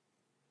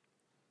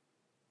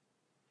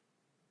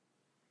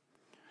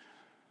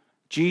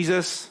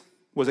 Jesus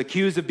was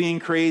accused of being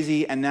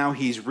crazy, and now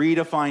he's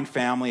redefined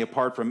family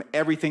apart from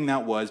everything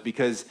that was,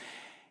 because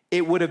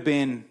it would have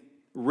been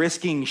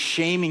risking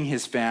shaming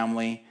his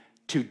family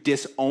to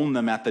disown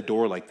them at the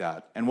door like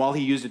that. And while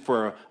he used it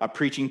for a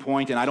preaching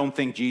point, and I don't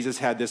think Jesus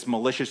had this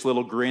malicious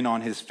little grin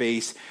on his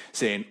face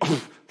saying,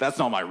 oh, that's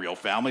not my real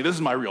family, this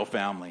is my real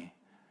family.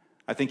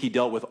 I think he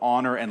dealt with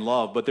honor and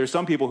love. But there's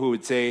some people who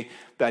would say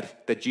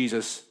that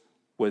Jesus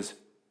was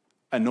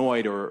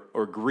annoyed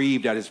or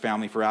grieved at his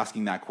family for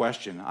asking that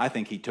question. I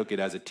think he took it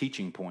as a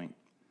teaching point.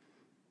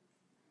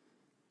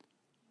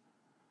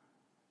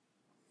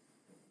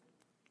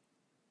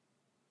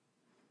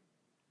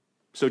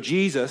 So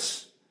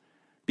Jesus,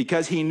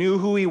 because he knew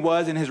who he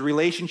was and his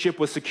relationship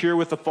was secure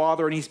with the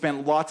Father, and he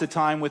spent lots of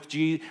time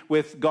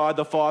with God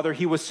the Father,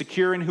 he was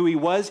secure in who he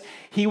was.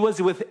 He was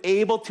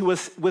able to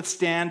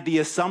withstand the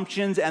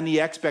assumptions and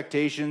the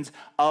expectations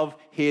of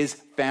his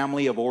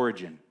family of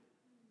origin.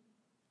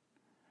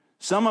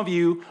 Some of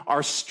you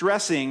are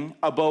stressing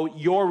about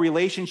your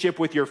relationship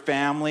with your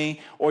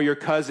family or your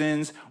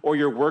cousins or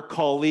your work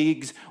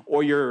colleagues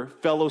or your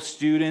fellow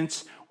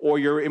students or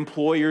your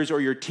employers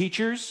or your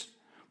teachers,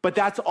 but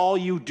that's all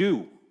you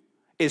do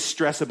is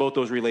stress about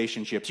those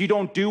relationships. You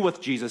don't do what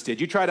Jesus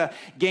did. You try to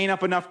gain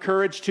up enough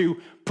courage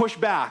to push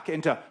back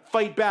and to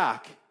fight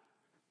back.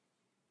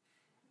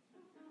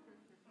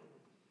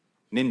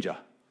 Ninja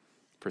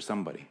for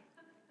somebody.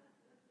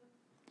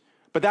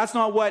 But that's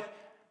not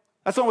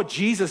what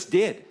Jesus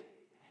did.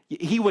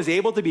 He was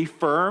able to be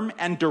firm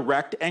and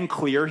direct and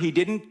clear. He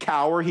didn't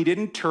cower. He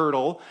didn't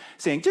turtle,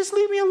 saying, just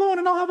leave me alone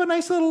and I'll have a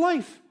nice little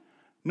life.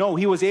 No,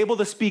 he was able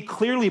to speak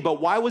clearly, but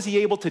why was he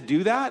able to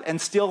do that and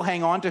still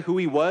hang on to who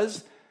he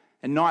was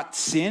and not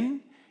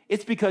sin?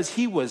 It's because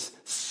he was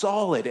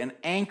solid and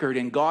anchored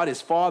in God his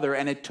Father,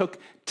 and it took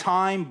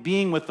time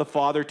being with the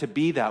Father to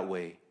be that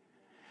way.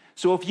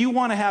 So if you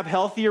want to have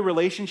healthier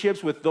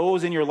relationships with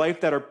those in your life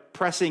that are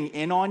pressing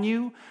in on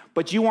you,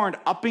 but you aren't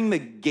upping the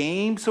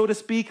game, so to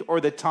speak, or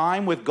the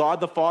time with God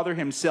the Father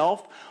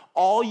himself,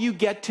 all you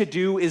get to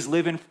do is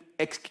live in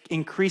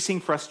increasing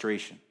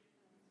frustration.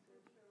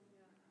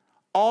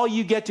 All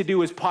you get to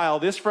do is pile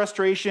this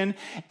frustration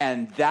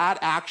and that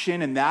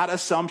action and that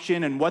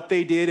assumption and what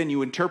they did, and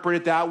you interpret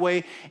it that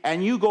way,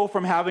 and you go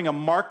from having a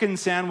Markin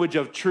sandwich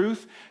of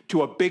truth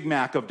to a Big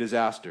Mac of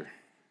disaster.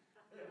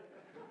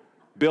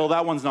 Bill,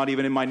 that one's not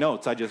even in my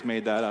notes. I just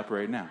made that up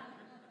right now.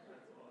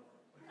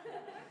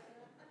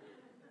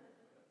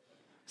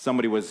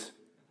 Somebody was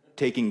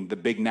taking the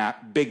Big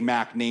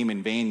Mac name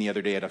in vain the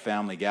other day at a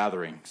family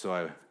gathering, so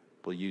I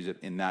will use it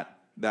in that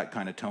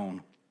kind of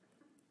tone.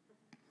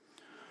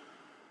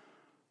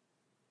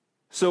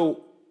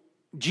 So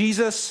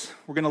Jesus,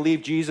 we're going to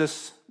leave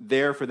Jesus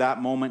there for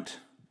that moment.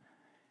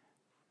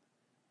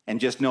 And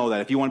just know that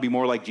if you want to be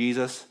more like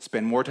Jesus,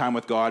 spend more time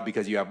with God,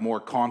 because you have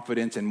more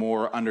confidence and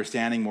more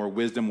understanding, more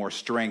wisdom, more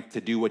strength to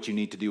do what you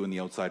need to do in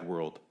the outside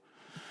world.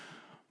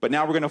 But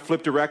now we're going to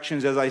flip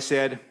directions, as I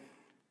said,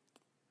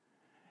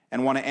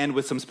 and want to end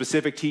with some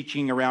specific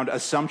teaching around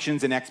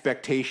assumptions and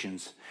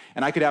expectations.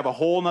 And I could have a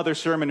whole other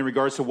sermon in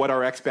regards to what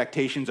our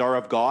expectations are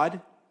of God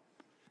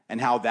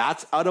and how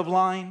that's out of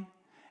line.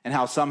 And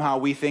how somehow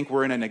we think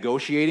we're in a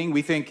negotiating.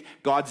 We think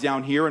God's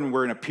down here and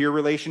we're in a peer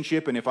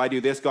relationship. And if I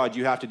do this, God,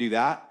 you have to do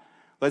that.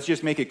 Let's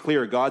just make it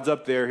clear. God's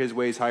up there. His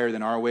way's higher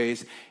than our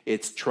ways.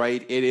 It's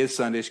trite. It is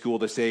Sunday school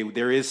to say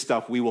there is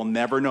stuff we will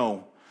never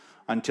know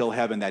until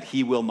heaven that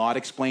he will not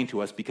explain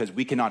to us, because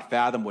we cannot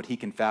fathom what he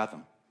can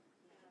fathom.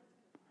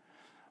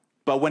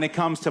 But when it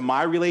comes to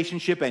my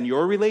relationship and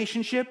your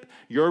relationship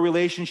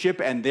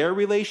and their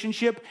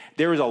relationship,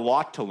 there is a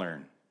lot to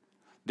learn.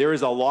 There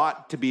is a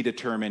lot to be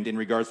determined in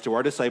regards to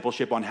our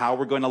discipleship on how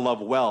we're going to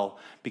love well.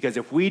 Because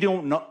if we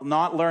don't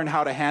not learn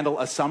how to handle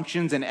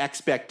assumptions and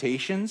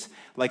expectations,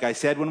 like I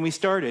said when we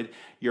started,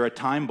 you're a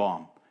time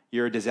bomb.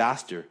 You're a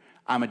disaster.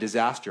 I'm a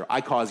disaster.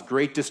 I cause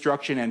great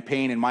destruction and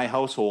pain in my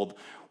household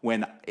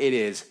when it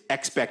is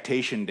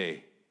expectation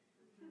day.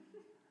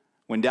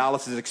 When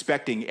Dallas is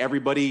expecting,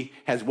 everybody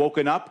has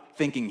woken up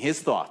thinking his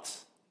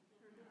thoughts.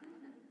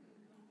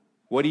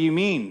 What do you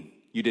mean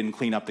you didn't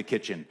clean up the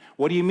kitchen?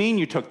 What do you mean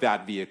you took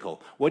that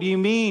vehicle? What do you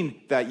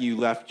mean that you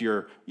left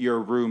your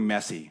room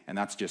messy? And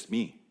that's just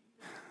me.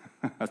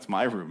 That's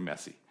my room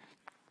messy.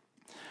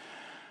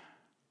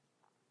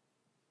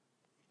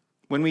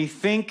 When we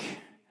think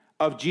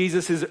of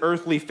Jesus'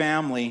 earthly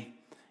family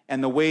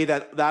and the way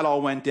that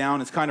all went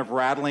down, it's kind of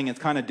rattling, it's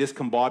kind of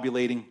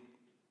discombobulating.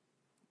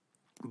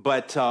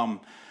 But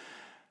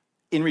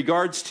in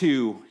regards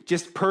to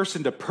just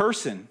person to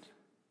person,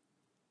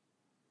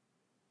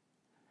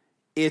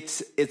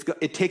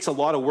 it takes a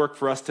lot of work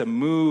for us to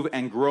move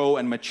and grow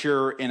and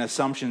mature in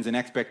assumptions and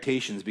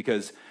expectations,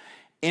 because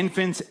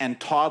infants and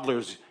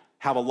toddlers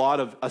have a lot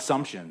of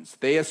assumptions.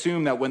 They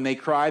assume that when they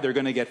cry, they're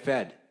going to get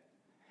fed.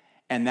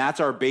 And that's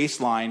our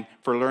baseline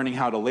for learning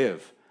how to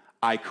live.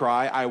 I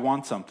cry, I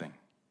want something.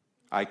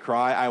 I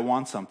cry, I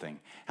want something.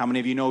 How many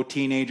of you know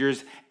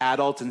teenagers,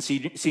 adults, and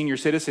senior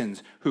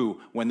citizens who,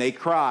 when they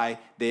cry,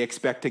 they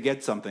expect to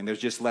get something? There's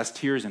just less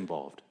tears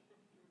involved.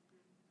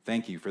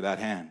 Thank you for that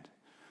hand.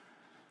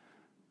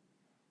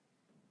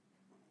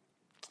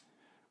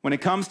 When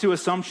it comes to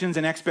assumptions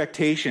and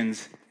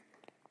expectations,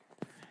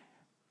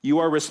 You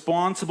are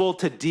responsible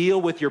to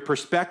deal with your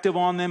perspective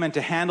on them and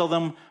to handle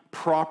them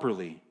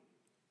properly.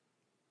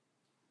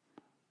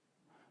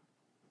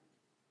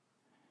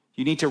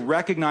 You need to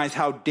recognize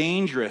how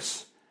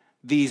dangerous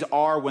these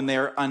are when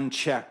they're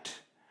unchecked.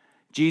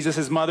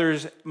 Jesus'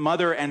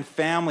 mother and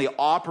family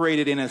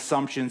operated in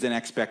assumptions and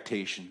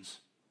expectations.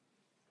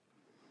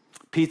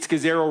 Pete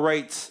Scazzaro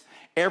writes,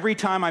 every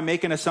time I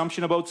make an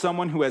assumption about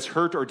someone who has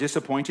hurt or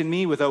disappointed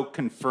me without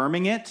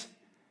confirming it,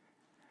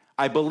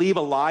 I believe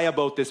a lie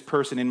about this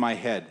person in my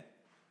head.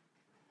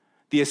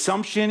 The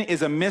assumption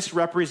is a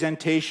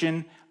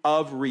misrepresentation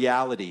of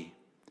reality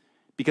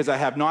because I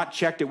have not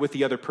checked it with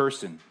the other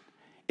person.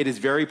 It is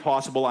very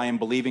possible I am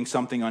believing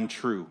something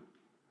untrue.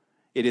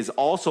 It is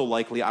also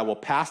likely I will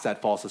pass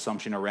that false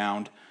assumption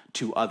around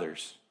to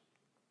others.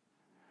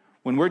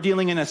 When we're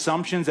dealing in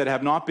assumptions that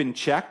have not been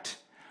checked,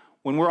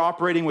 when we're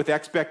operating with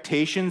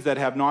expectations that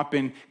have not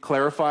been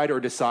clarified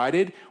or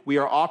decided, we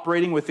are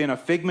operating within a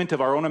figment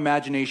of our own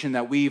imagination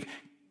that we've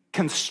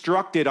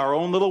constructed our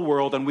own little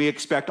world, and we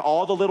expect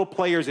all the little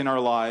players in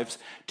our lives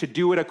to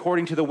do it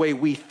according to the way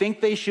we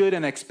think they should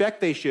and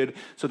expect they should,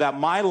 so that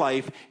my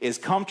life is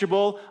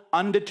comfortable,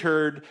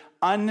 undeterred,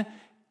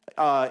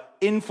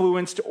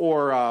 uninfluenced,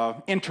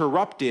 or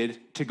interrupted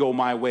to go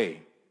my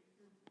way.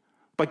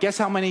 But guess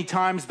how many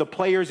times the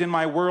players in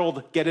my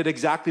world get it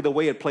exactly the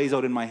way it plays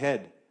out in my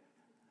head?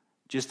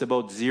 Just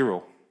about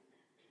zero.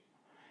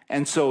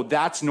 And so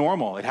that's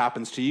normal. It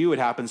happens to you. It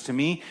happens to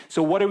me.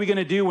 So what are we going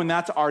to do when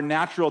that's our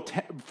natural,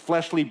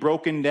 fleshly,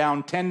 broken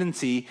down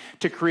tendency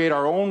to create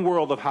our own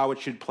world of how it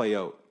should play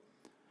out?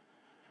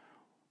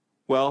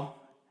 Well,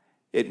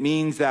 it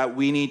means that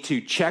we need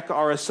to check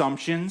our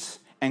assumptions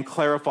and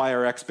clarify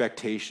our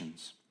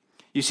expectations.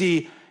 You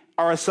see,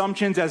 our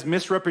assumptions as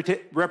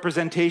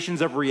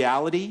misrepresentations of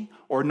reality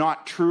or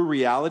not true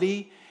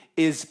reality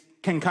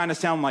can kind of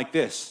sound like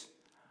this.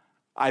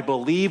 I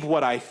believe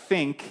what I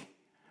think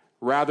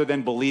rather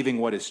than believing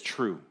what is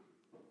true.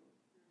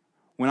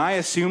 When I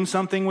assume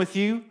something with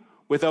you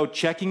without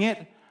checking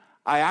it,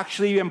 I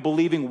actually am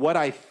believing what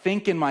I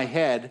think in my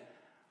head,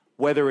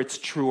 whether it's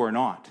true or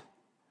not.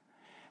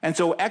 And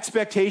so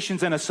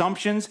expectations and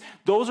assumptions,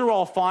 those are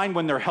all fine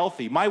when they're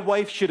healthy. My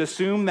wife should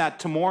assume that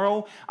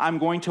tomorrow I'm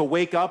going to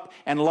wake up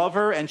and love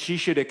her, and she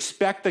should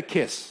expect a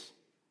kiss.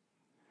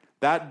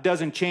 That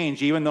doesn't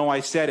change, even though I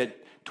said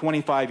it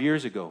 25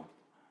 years ago.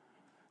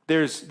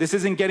 This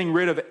isn't getting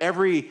rid of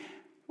every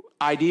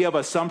idea of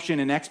assumption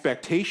and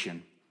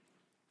expectation,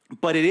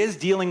 but it is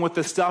dealing with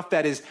the stuff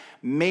that is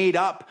made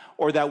up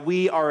or that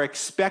we are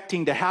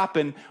expecting to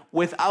happen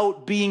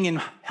without being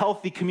in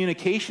healthy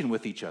communication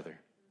with each other.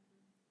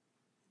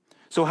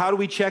 So how do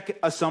we check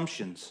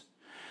assumptions?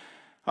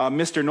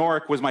 Mr.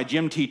 Norick was my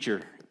gym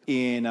teacher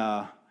in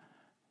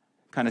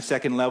kind of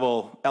second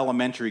level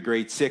elementary,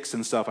 grade 6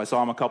 and stuff. I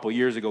saw him a couple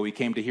years ago. He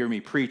came to hear me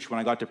preach when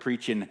I got to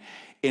preach in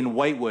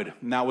Whitewood,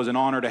 and that was an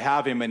honor to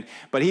have him.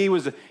 But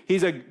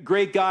he's a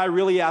great guy,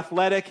 really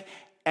athletic,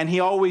 and he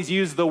always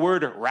used the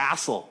word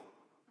wrestle.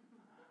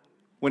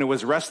 When it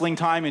was wrestling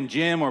time in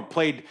gym or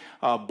played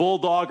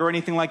bulldog or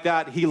anything like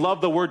that, he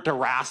loved the word to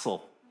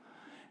wrestle.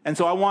 And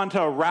so I want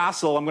to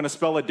wrestle. I'm going to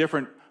spell it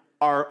different.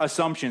 Our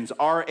assumptions,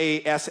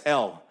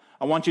 R-A-S-L.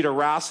 I want you to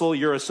wrestle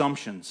your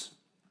assumptions,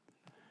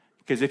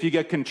 because if you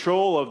get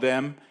control of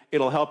them,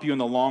 it'll help you in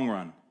the long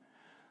run.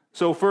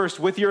 So first,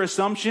 with your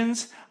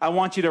assumptions, I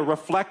want you to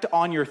reflect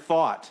on your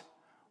thought.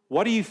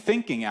 What are you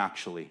thinking,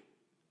 actually?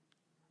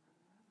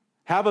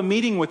 Have a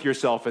meeting with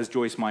yourself, as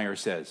Joyce Meyer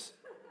says.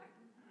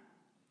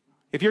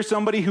 If you're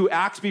somebody who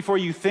acts before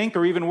you think,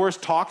 or even worse,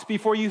 talks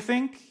before you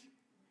think,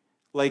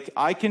 like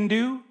I can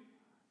do,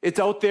 it's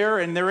out there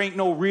and there ain't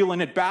no reeling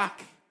it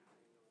back.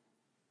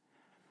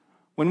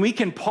 When we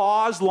can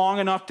pause long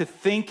enough to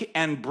think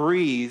and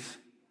breathe,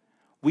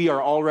 we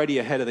are already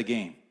ahead of the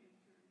game.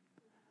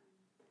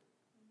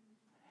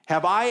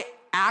 Am I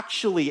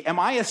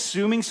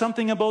assuming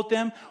something about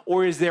them,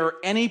 or is there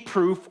any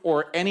proof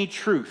or any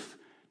truth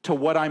to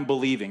what I'm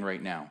believing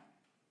right now?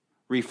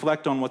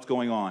 Reflect on what's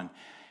going on.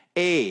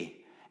 A,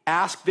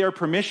 ask their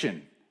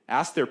permission.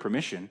 Ask their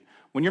permission.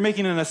 When you're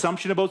making an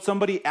assumption about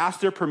somebody,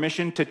 ask their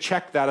permission to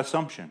check that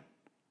assumption.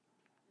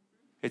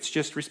 It's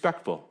just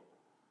respectful.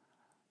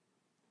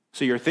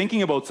 So you're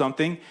thinking about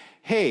something.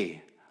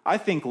 Hey, I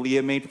think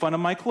Leah made fun of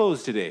my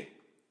clothes today.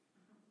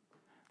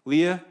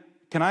 Leah,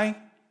 can I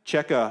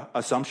check an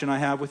assumption I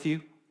have with you?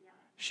 Yeah.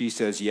 She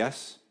says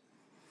yes.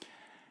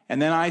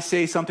 And then I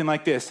say something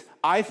like this.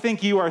 I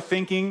think you are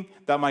thinking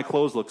that my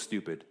clothes look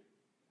stupid.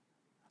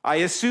 I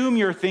assume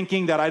you're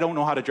thinking that I don't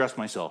know how to dress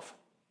myself.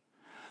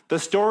 The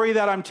story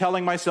that I'm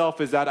telling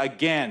myself is that,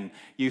 again,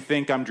 you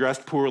think I'm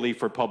dressed poorly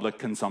for public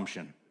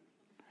consumption.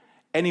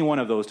 Any one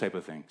of those type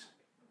of things.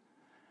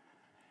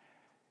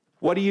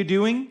 What are you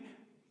doing?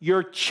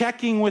 You're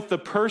checking with the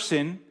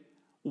person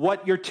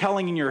what you're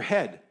telling in your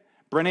head.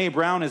 Brené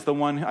Brown is the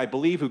one, I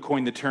believe, who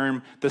coined the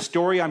term, the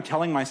story I'm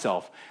telling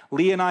myself.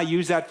 Lee and I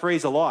use that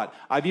phrase a lot.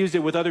 I've used it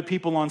with other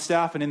people on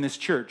staff and in this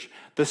church.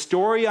 The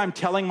story I'm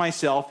telling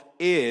myself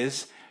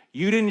is,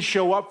 you didn't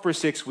show up for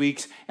 6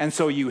 weeks, and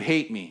so you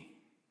hate me.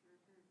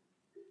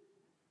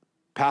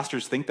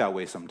 Pastors think that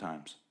way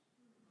sometimes.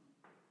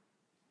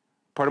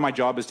 Part of my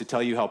job is to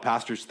tell you how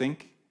pastors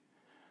think.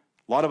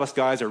 A lot of us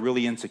guys are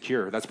really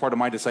insecure. That's part of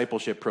my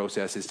discipleship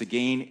process, is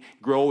to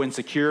grow in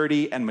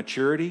security and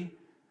maturity.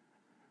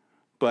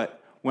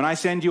 But when I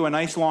send you a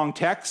nice long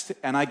text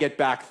and I get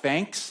back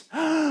thanks,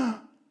 they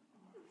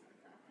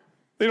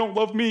don't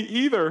love me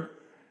either.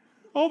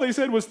 All they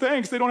said was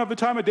thanks. They don't have the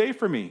time of day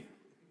for me.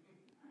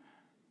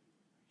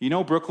 You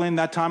know, Brooklyn,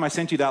 that time I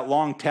sent you that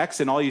long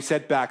text and all you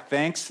said back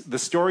thanks, the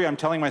story I'm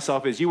telling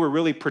myself is you were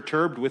really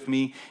perturbed with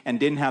me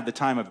and didn't have the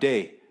time of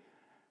day.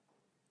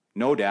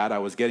 No, Dad, I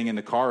was getting in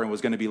the car and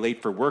was going to be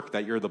late for work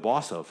that you're the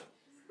boss of.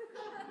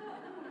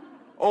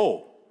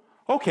 Oh,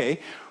 okay.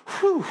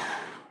 Whew.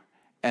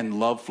 And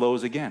love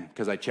flows again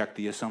because I checked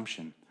the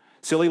assumption.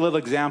 Silly little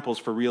examples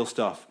for real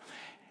stuff.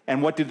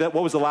 And what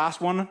was the last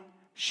one?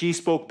 She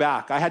spoke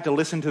back. I had to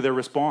listen to their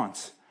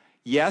response.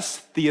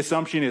 Yes, the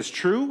assumption is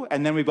true,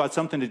 and then we've got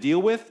something to deal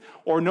with.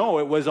 Or no,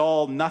 it was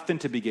all nothing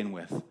to begin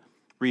with.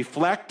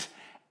 Reflect,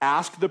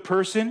 ask the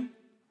person,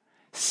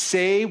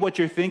 say what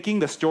you're thinking,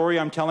 the story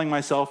I'm telling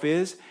myself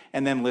is,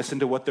 and then listen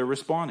to what they're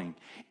responding.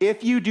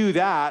 If you do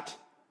that,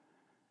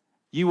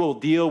 you will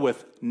deal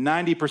with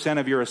 90%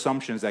 of your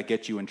assumptions that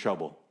get you in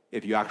trouble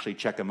if you actually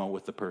check them out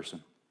with the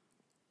person.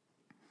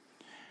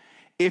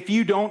 If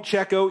you don't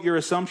check out your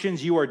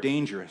assumptions, you are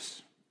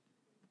dangerous.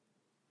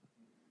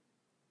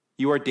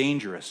 You are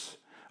dangerous.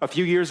 A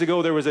few years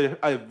ago, there was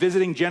a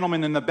visiting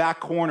gentleman in the back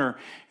corner,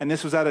 and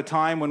this was at a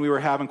time when we were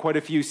having quite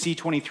a few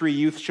C23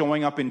 youth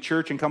showing up in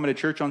church and coming to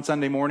church on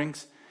Sunday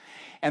mornings.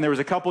 And there was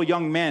a couple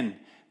young men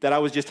that I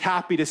was just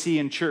happy to see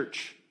in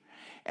church.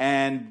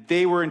 And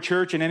they were in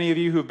church, and any of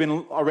you who've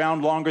been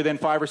around longer than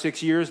 5 or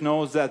 6 years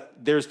knows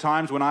that there's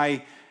times when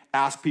I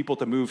ask people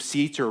to move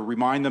seats or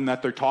remind them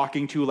that they're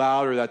talking too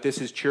loud or that this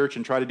is church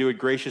and try to do it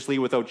graciously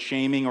without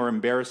shaming or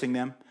embarrassing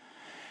them.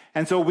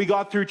 And so we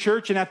got through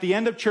church, and at the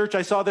end of church,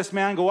 I saw this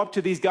man go up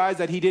to these guys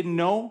that he didn't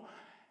know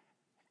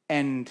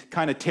and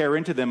kind of tear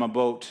into them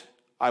about,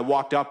 I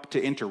walked up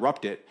to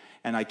interrupt it,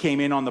 and I came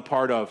in on the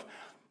part of,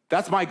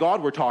 that's my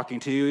God we're talking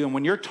to you, and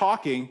when you're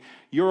talking,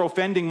 you're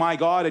offending my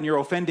God and you're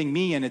offending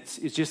me, and it's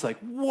just like,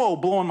 whoa,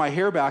 blowing my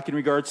hair back in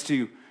regards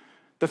to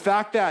the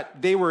fact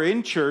that they were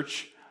in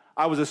church,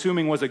 I was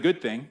assuming was a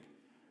good thing.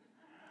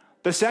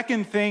 The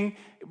second thing,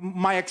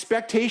 my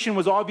expectation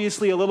was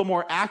obviously a little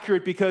more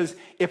accurate because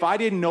if I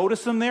didn't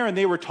notice them there and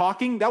they were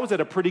talking, that was at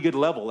a pretty good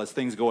level as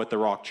things go at the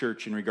Rock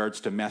Church in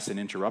regards to mess and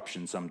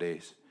interruption some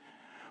days.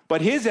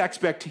 But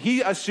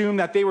he assumed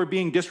that they were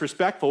being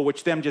disrespectful,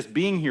 which them just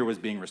being here was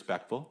being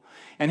respectful.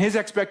 And his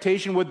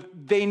expectation was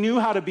they knew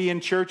how to be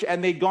in church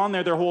and they'd gone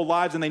there their whole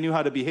lives and they knew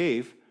how to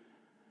behave,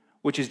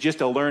 which is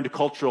just a learned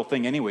cultural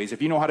thing anyways.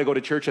 If you know how to go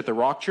to church at the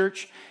Rock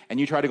Church and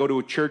you try to go to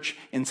a church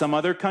in some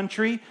other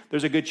country,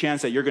 there's a good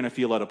chance that you're going to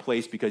feel out of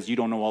place because you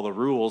don't know all the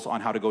rules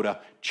on how to go to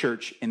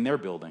church in their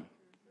building.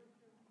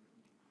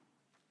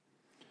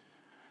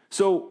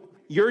 So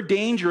you're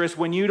dangerous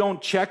when you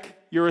don't check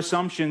your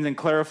assumptions and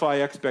clarify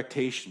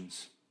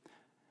expectations.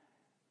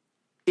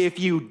 If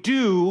you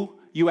do,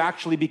 you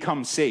actually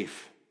become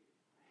safe.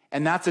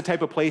 And that's the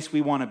type of place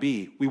we want to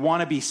be. We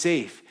want to be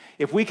safe.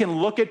 If we can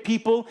look at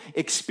people,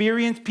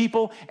 experience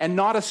people, and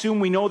not assume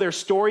we know their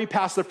story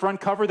past the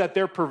front cover that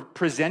they're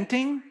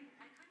presenting. I couldn't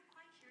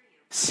quite hear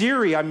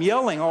you. Siri, I'm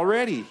yelling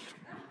already.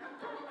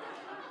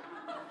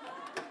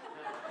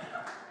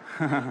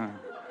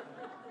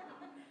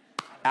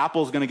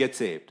 Apple's going to get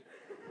saved.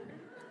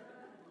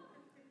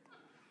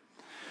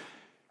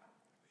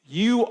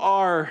 You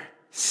are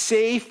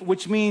safe,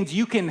 which means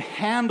you can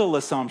handle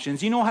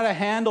assumptions. You know how to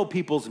handle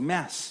people's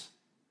mess.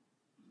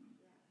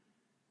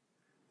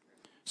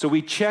 So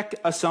we check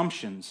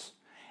assumptions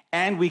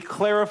and we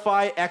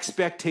clarify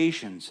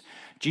expectations.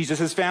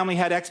 Jesus' family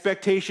had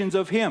expectations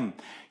of him.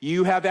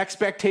 You have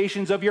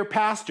expectations of your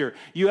pastor.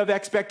 You have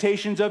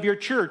expectations of your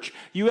church.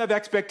 You have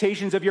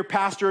expectations of your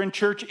pastor and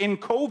church in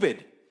COVID.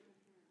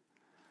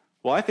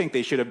 Well, I think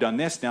they should have done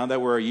this now that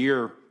we're a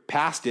year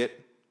past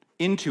it,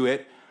 into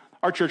it.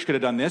 Our church could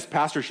have done this.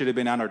 Pastor should have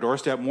been on our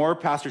doorstep more.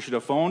 Pastor should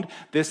have phoned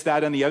this,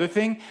 that, and the other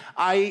thing.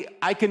 I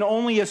can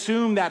only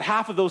assume that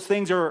half of those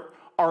things are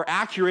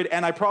accurate,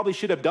 and I probably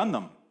should have done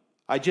them.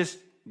 I just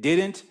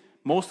didn't,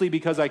 mostly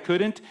because I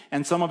couldn't,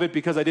 and some of it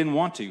because I didn't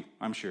want to,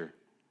 I'm sure.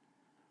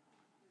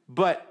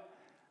 But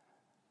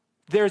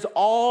there's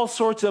all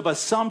sorts of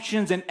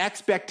assumptions and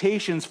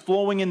expectations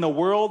flowing in the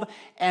world,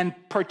 and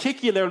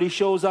particularly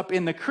shows up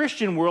in the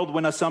Christian world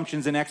when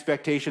assumptions and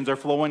expectations are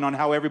flowing on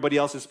how everybody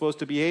else is supposed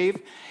to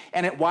behave.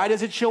 And why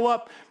does it show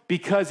up?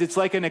 Because it's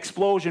like an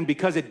explosion,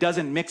 because it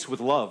doesn't mix with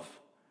love.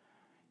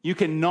 You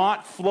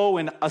cannot flow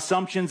in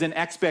assumptions and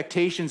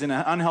expectations in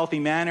an unhealthy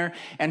manner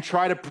and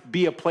try to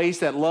be a place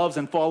that loves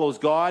and follows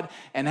God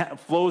and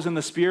flows in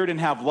the Spirit and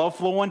have love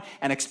flowing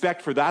and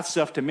expect for that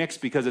stuff to mix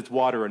because it's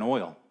water and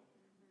oil.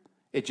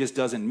 It just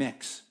doesn't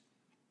mix.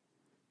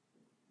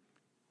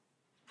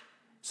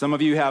 Some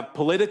of you have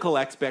political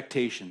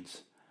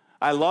expectations.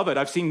 I love it.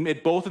 I've seen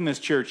it both in this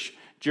church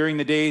during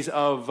the days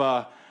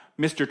of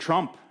Mr.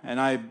 Trump, and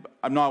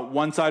I'm not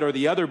one side or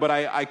the other, but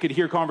I could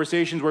hear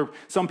conversations where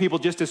some people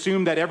just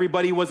assumed that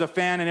everybody was a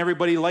fan and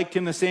everybody liked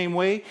him the same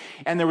way.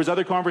 And there was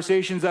other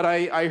conversations that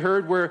I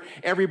heard where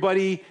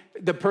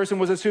the person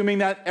was assuming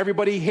that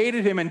everybody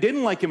hated him and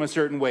didn't like him a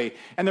certain way.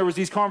 And there was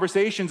these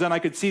conversations, and I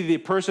could see the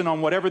person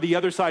on whatever the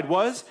other side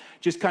was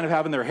just kind of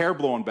having their hair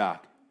blown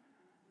back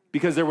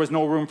because there was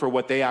no room for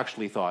what they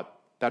actually thought.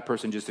 That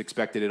person just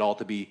expected it all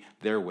to be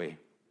their way.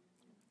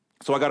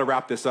 So I got to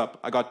wrap this up.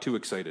 I got too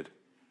excited.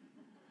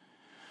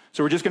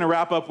 So we're just going to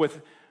wrap up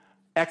with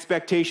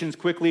expectations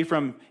quickly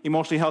from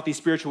Emotionally Healthy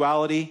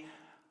Spirituality.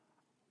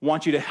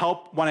 Want to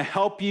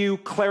help you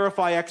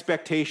clarify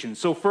expectations.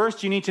 So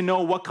first, you need to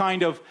know what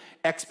kind of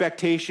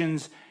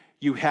expectations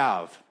you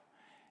have.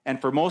 And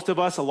for most of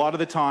us, a lot of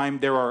the time,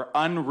 there are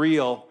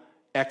unreal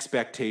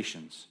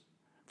expectations.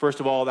 First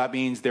of all, that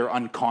means they're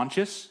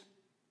unconscious.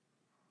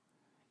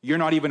 You're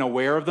not even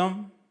aware of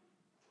them.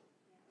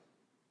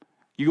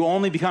 You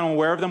only become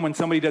aware of them when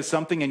somebody does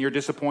something and you're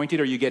disappointed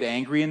or you get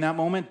angry in that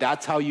moment.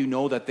 That's how you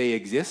know that they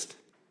exist.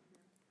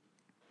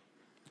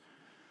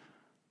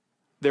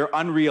 They're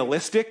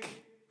unrealistic.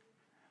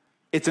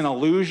 It's an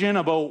illusion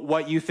about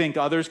what you think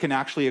others can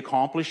actually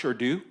accomplish or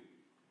do.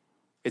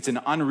 It's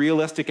an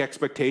unrealistic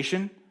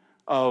expectation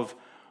of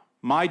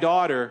my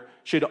daughter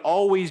should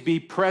always be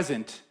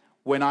present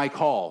when I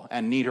call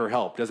and need her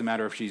help. Doesn't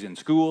matter if she's in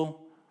school.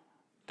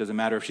 Doesn't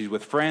matter if she's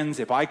with friends.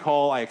 If I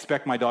call, I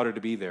expect my daughter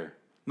to be there.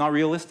 Not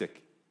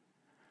realistic.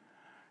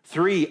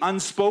 3,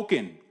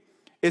 unspoken.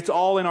 It's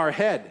all in our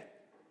head,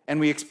 and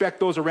we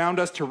expect those around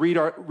us to read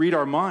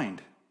our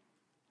mind.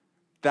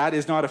 That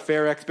is not a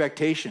fair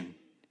expectation.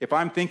 If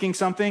I'm thinking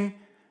something,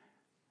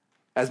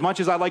 as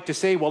much as I like to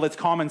say, well, it's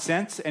common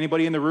sense.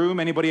 Anybody in the room,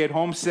 anybody at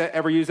home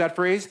ever use that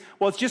phrase?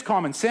 Well, it's just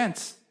common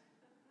sense.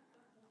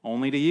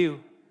 Only to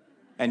you.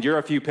 And you're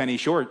a few pennies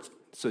short,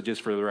 so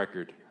just for the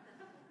record.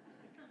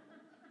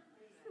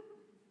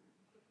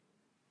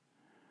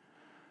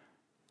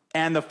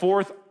 And the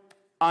 4th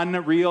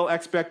unreal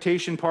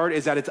expectation part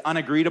is that it's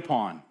unagreed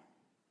upon.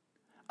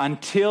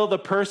 Until the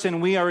person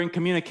we are in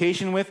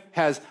communication with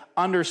has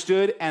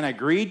understood and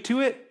agreed to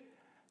it,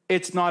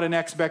 it's not an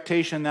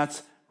expectation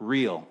that's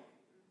real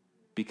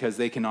because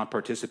they cannot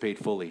participate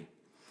fully.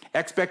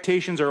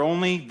 Expectations are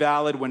only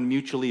valid when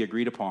mutually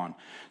agreed upon.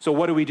 So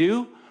what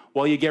do?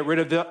 Well, you get rid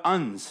of the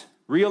uns.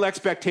 Real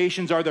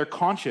expectations are they're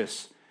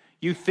conscious.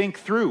 You think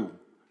through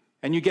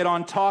and you get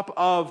on top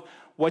of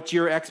what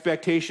your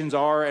expectations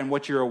are and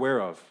what you're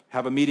aware of.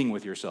 Have a meeting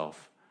with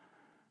yourself.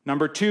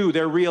 Number 2,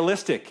 they're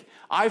realistic.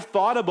 I've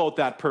thought about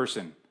that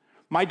person.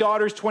 My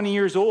daughter's 20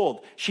 years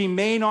old. She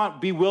may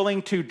not be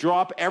willing to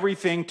drop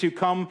everything to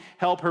come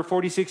help her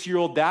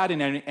 46-year-old dad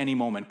in any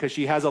moment because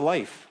she has a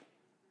life.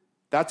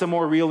 That's a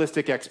more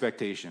realistic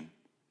expectation.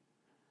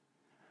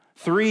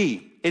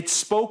 3, it's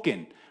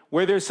spoken.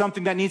 Where there's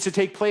something that needs to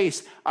take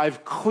place,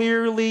 I've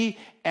clearly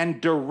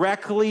and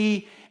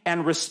directly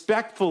and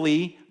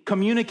respectfully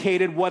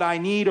communicated what I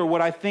need or what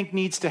I think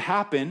needs to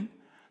happen,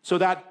 so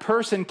that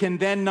person can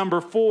then,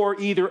 number 4,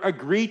 either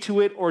agree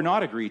to it or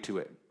not agree to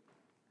it.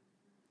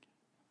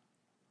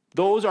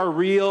 Those are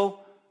real,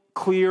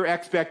 clear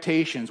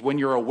expectations. When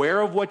you're aware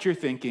of what you're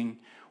thinking,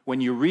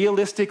 when you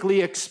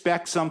realistically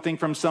expect something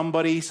from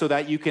somebody so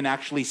that you can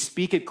actually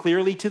speak it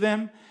clearly to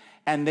them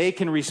and they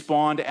can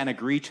respond and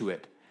agree to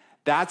it.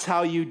 That's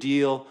how you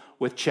deal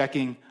with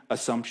checking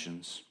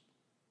assumptions.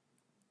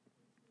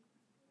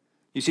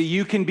 You see,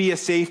 you can be a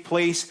safe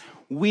place.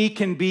 We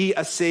can be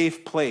a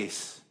safe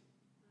place.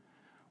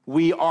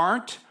 We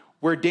aren't.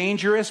 We're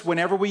dangerous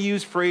whenever we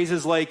use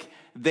phrases like,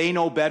 they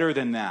know better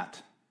than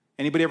that.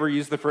 Anybody ever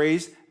use the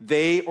phrase,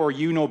 they or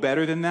you know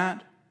better than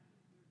that?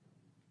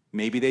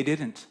 Maybe they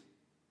didn't.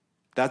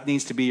 That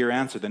needs to be your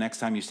answer the next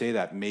time you say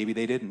that. Maybe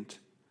they didn't.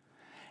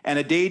 And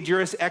a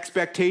dangerous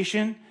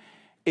expectation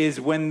is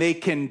when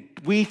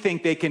we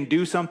think they can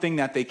do something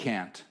that they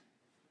can't.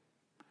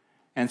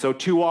 And so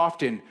too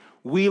often,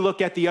 we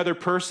look at the other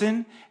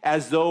person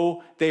as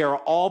though they are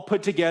all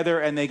put together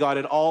and they got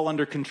it all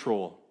under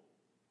control.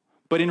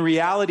 But in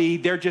reality,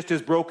 they're just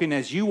as broken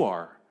as you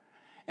are.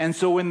 And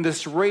so in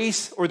this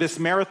race or this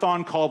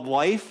marathon called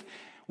life,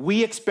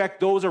 we expect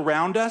those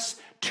around us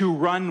to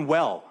run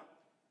well.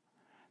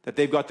 That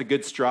they've got the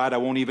good stride. I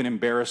won't even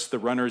embarrass the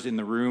runners in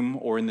the room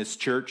or in this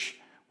church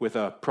with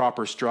a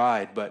proper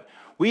stride. But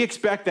we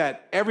expect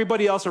that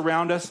everybody else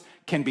around us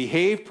can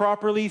behave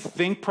properly,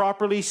 think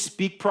properly,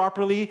 speak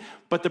properly.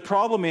 But the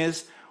problem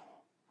is,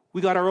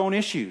 we got our own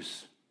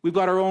issues. We've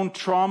got our own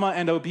trauma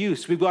and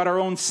abuse. We've got our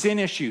own sin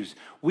issues.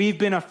 We've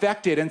been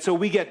affected. And so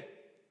we get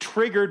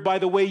triggered by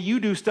the way you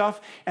do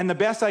stuff. And the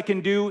best I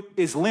can do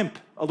is limp,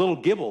 a little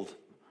gibbled,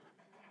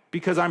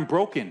 because I'm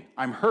broken,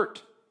 I'm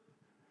hurt.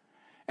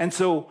 And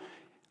so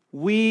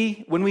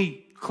when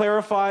we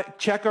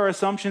check our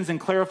assumptions and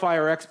clarify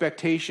our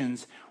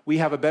expectations, we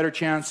have a better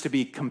chance to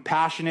be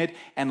compassionate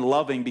and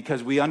loving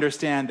because we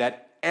understand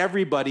that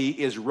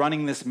everybody is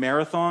running this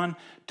marathon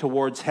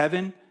towards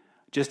heaven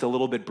just a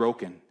little bit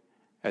broken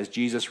as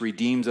Jesus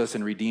redeems us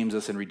and redeems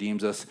us and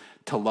redeems us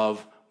to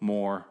love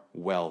more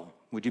well.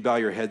 Would you bow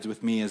your heads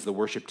with me as the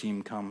worship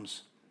team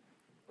comes?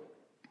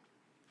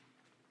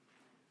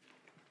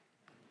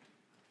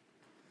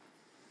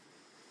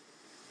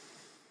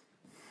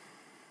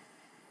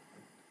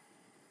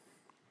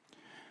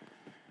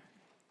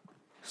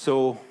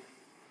 So,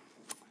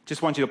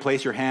 just want you to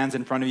place your hands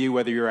in front of you,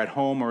 whether you're at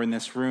home or in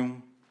this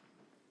room.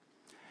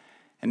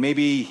 And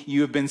maybe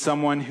you have been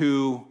someone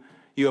who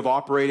you have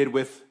operated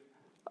with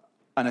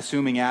an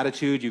assuming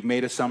attitude. You've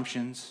made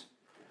assumptions.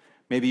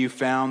 Maybe you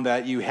found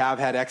that you have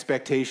had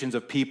expectations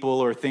of people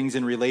or things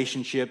in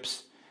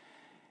relationships,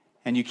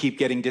 and you keep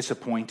getting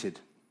disappointed.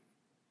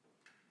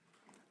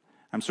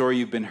 I'm sorry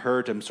you've been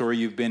hurt. I'm sorry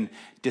you've been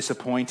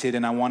disappointed.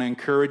 And I want to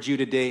encourage you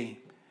today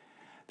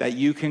that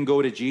you can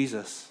go to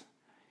Jesus.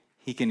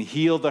 He can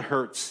heal the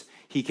hurts.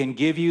 He can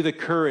give you the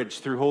courage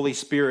through Holy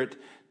Spirit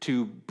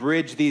to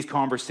bridge these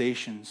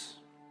conversations.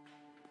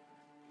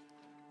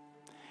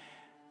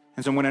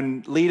 And so I'm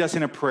going to lead us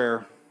in a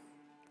prayer.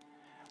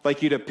 I'd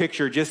like you to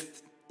picture just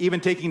even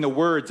taking the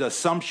words,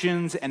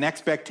 assumptions and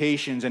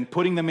expectations, and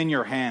putting them in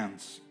your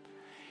hands.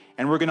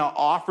 And we're going to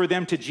offer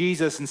them to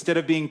Jesus instead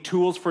of being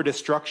tools for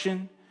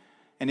destruction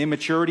and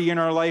immaturity in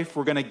our life.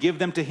 We're going to give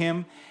them to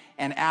Him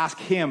and ask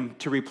Him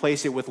to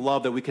replace it with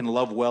love, that we can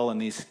love well in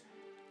these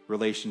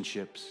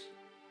relationships.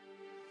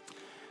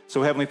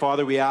 So, Heavenly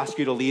Father, we ask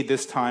you to lead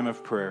this time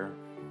of prayer.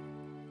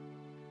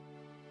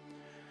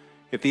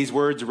 If these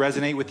words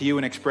resonate with you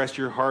and express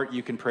your heart,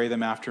 you can pray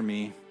them after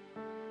me.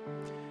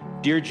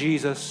 Dear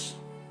Jesus,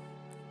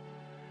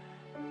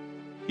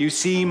 you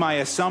see my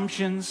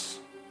assumptions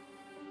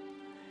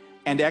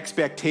and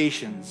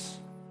expectations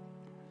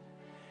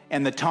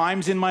and the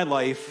times in my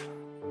life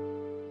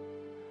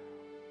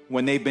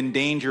when they've been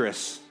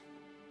dangerous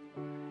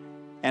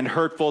and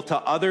hurtful to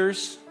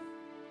others,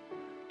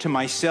 to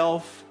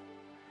myself,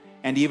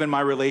 and even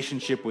my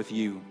relationship with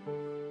you.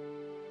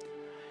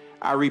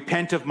 I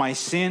repent of my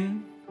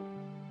sin,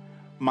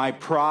 my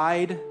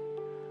pride,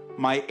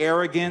 my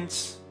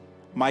arrogance,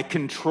 my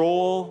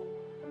control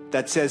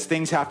that says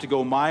things have to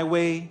go my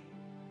way.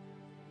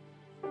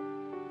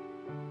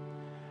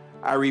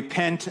 I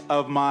repent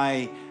of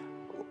my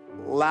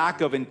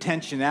lack of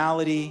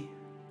intentionality,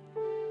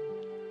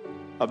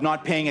 of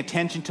not paying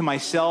attention to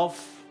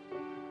myself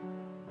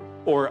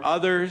or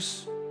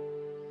others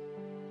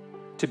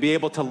to be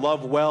able to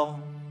love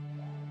well.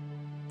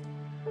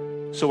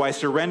 So I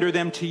surrender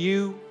them to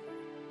you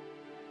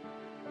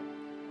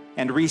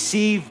and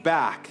receive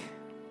back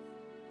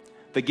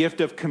the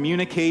gift of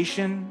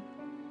communication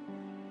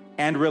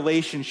and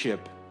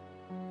relationship.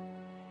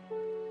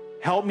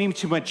 Help me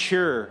to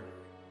mature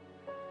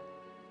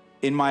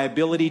in my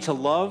ability to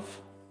love,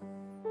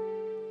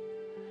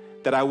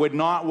 that I would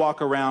not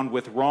walk around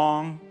with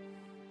wrong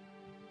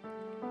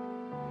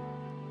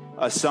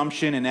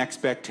assumption and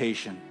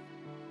expectation.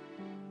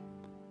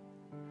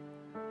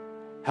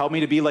 Help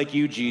me to be like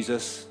you,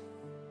 Jesus,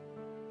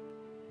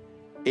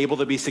 able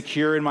to be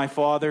secure in my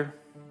Father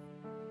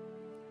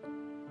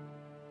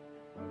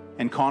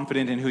and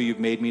confident in who you've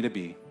made me to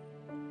be,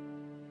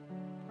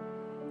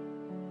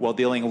 while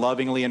dealing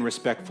lovingly and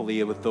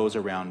respectfully with those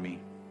around me.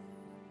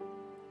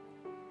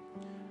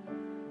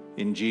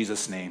 In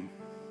Jesus' name,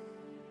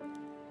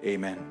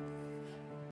 amen.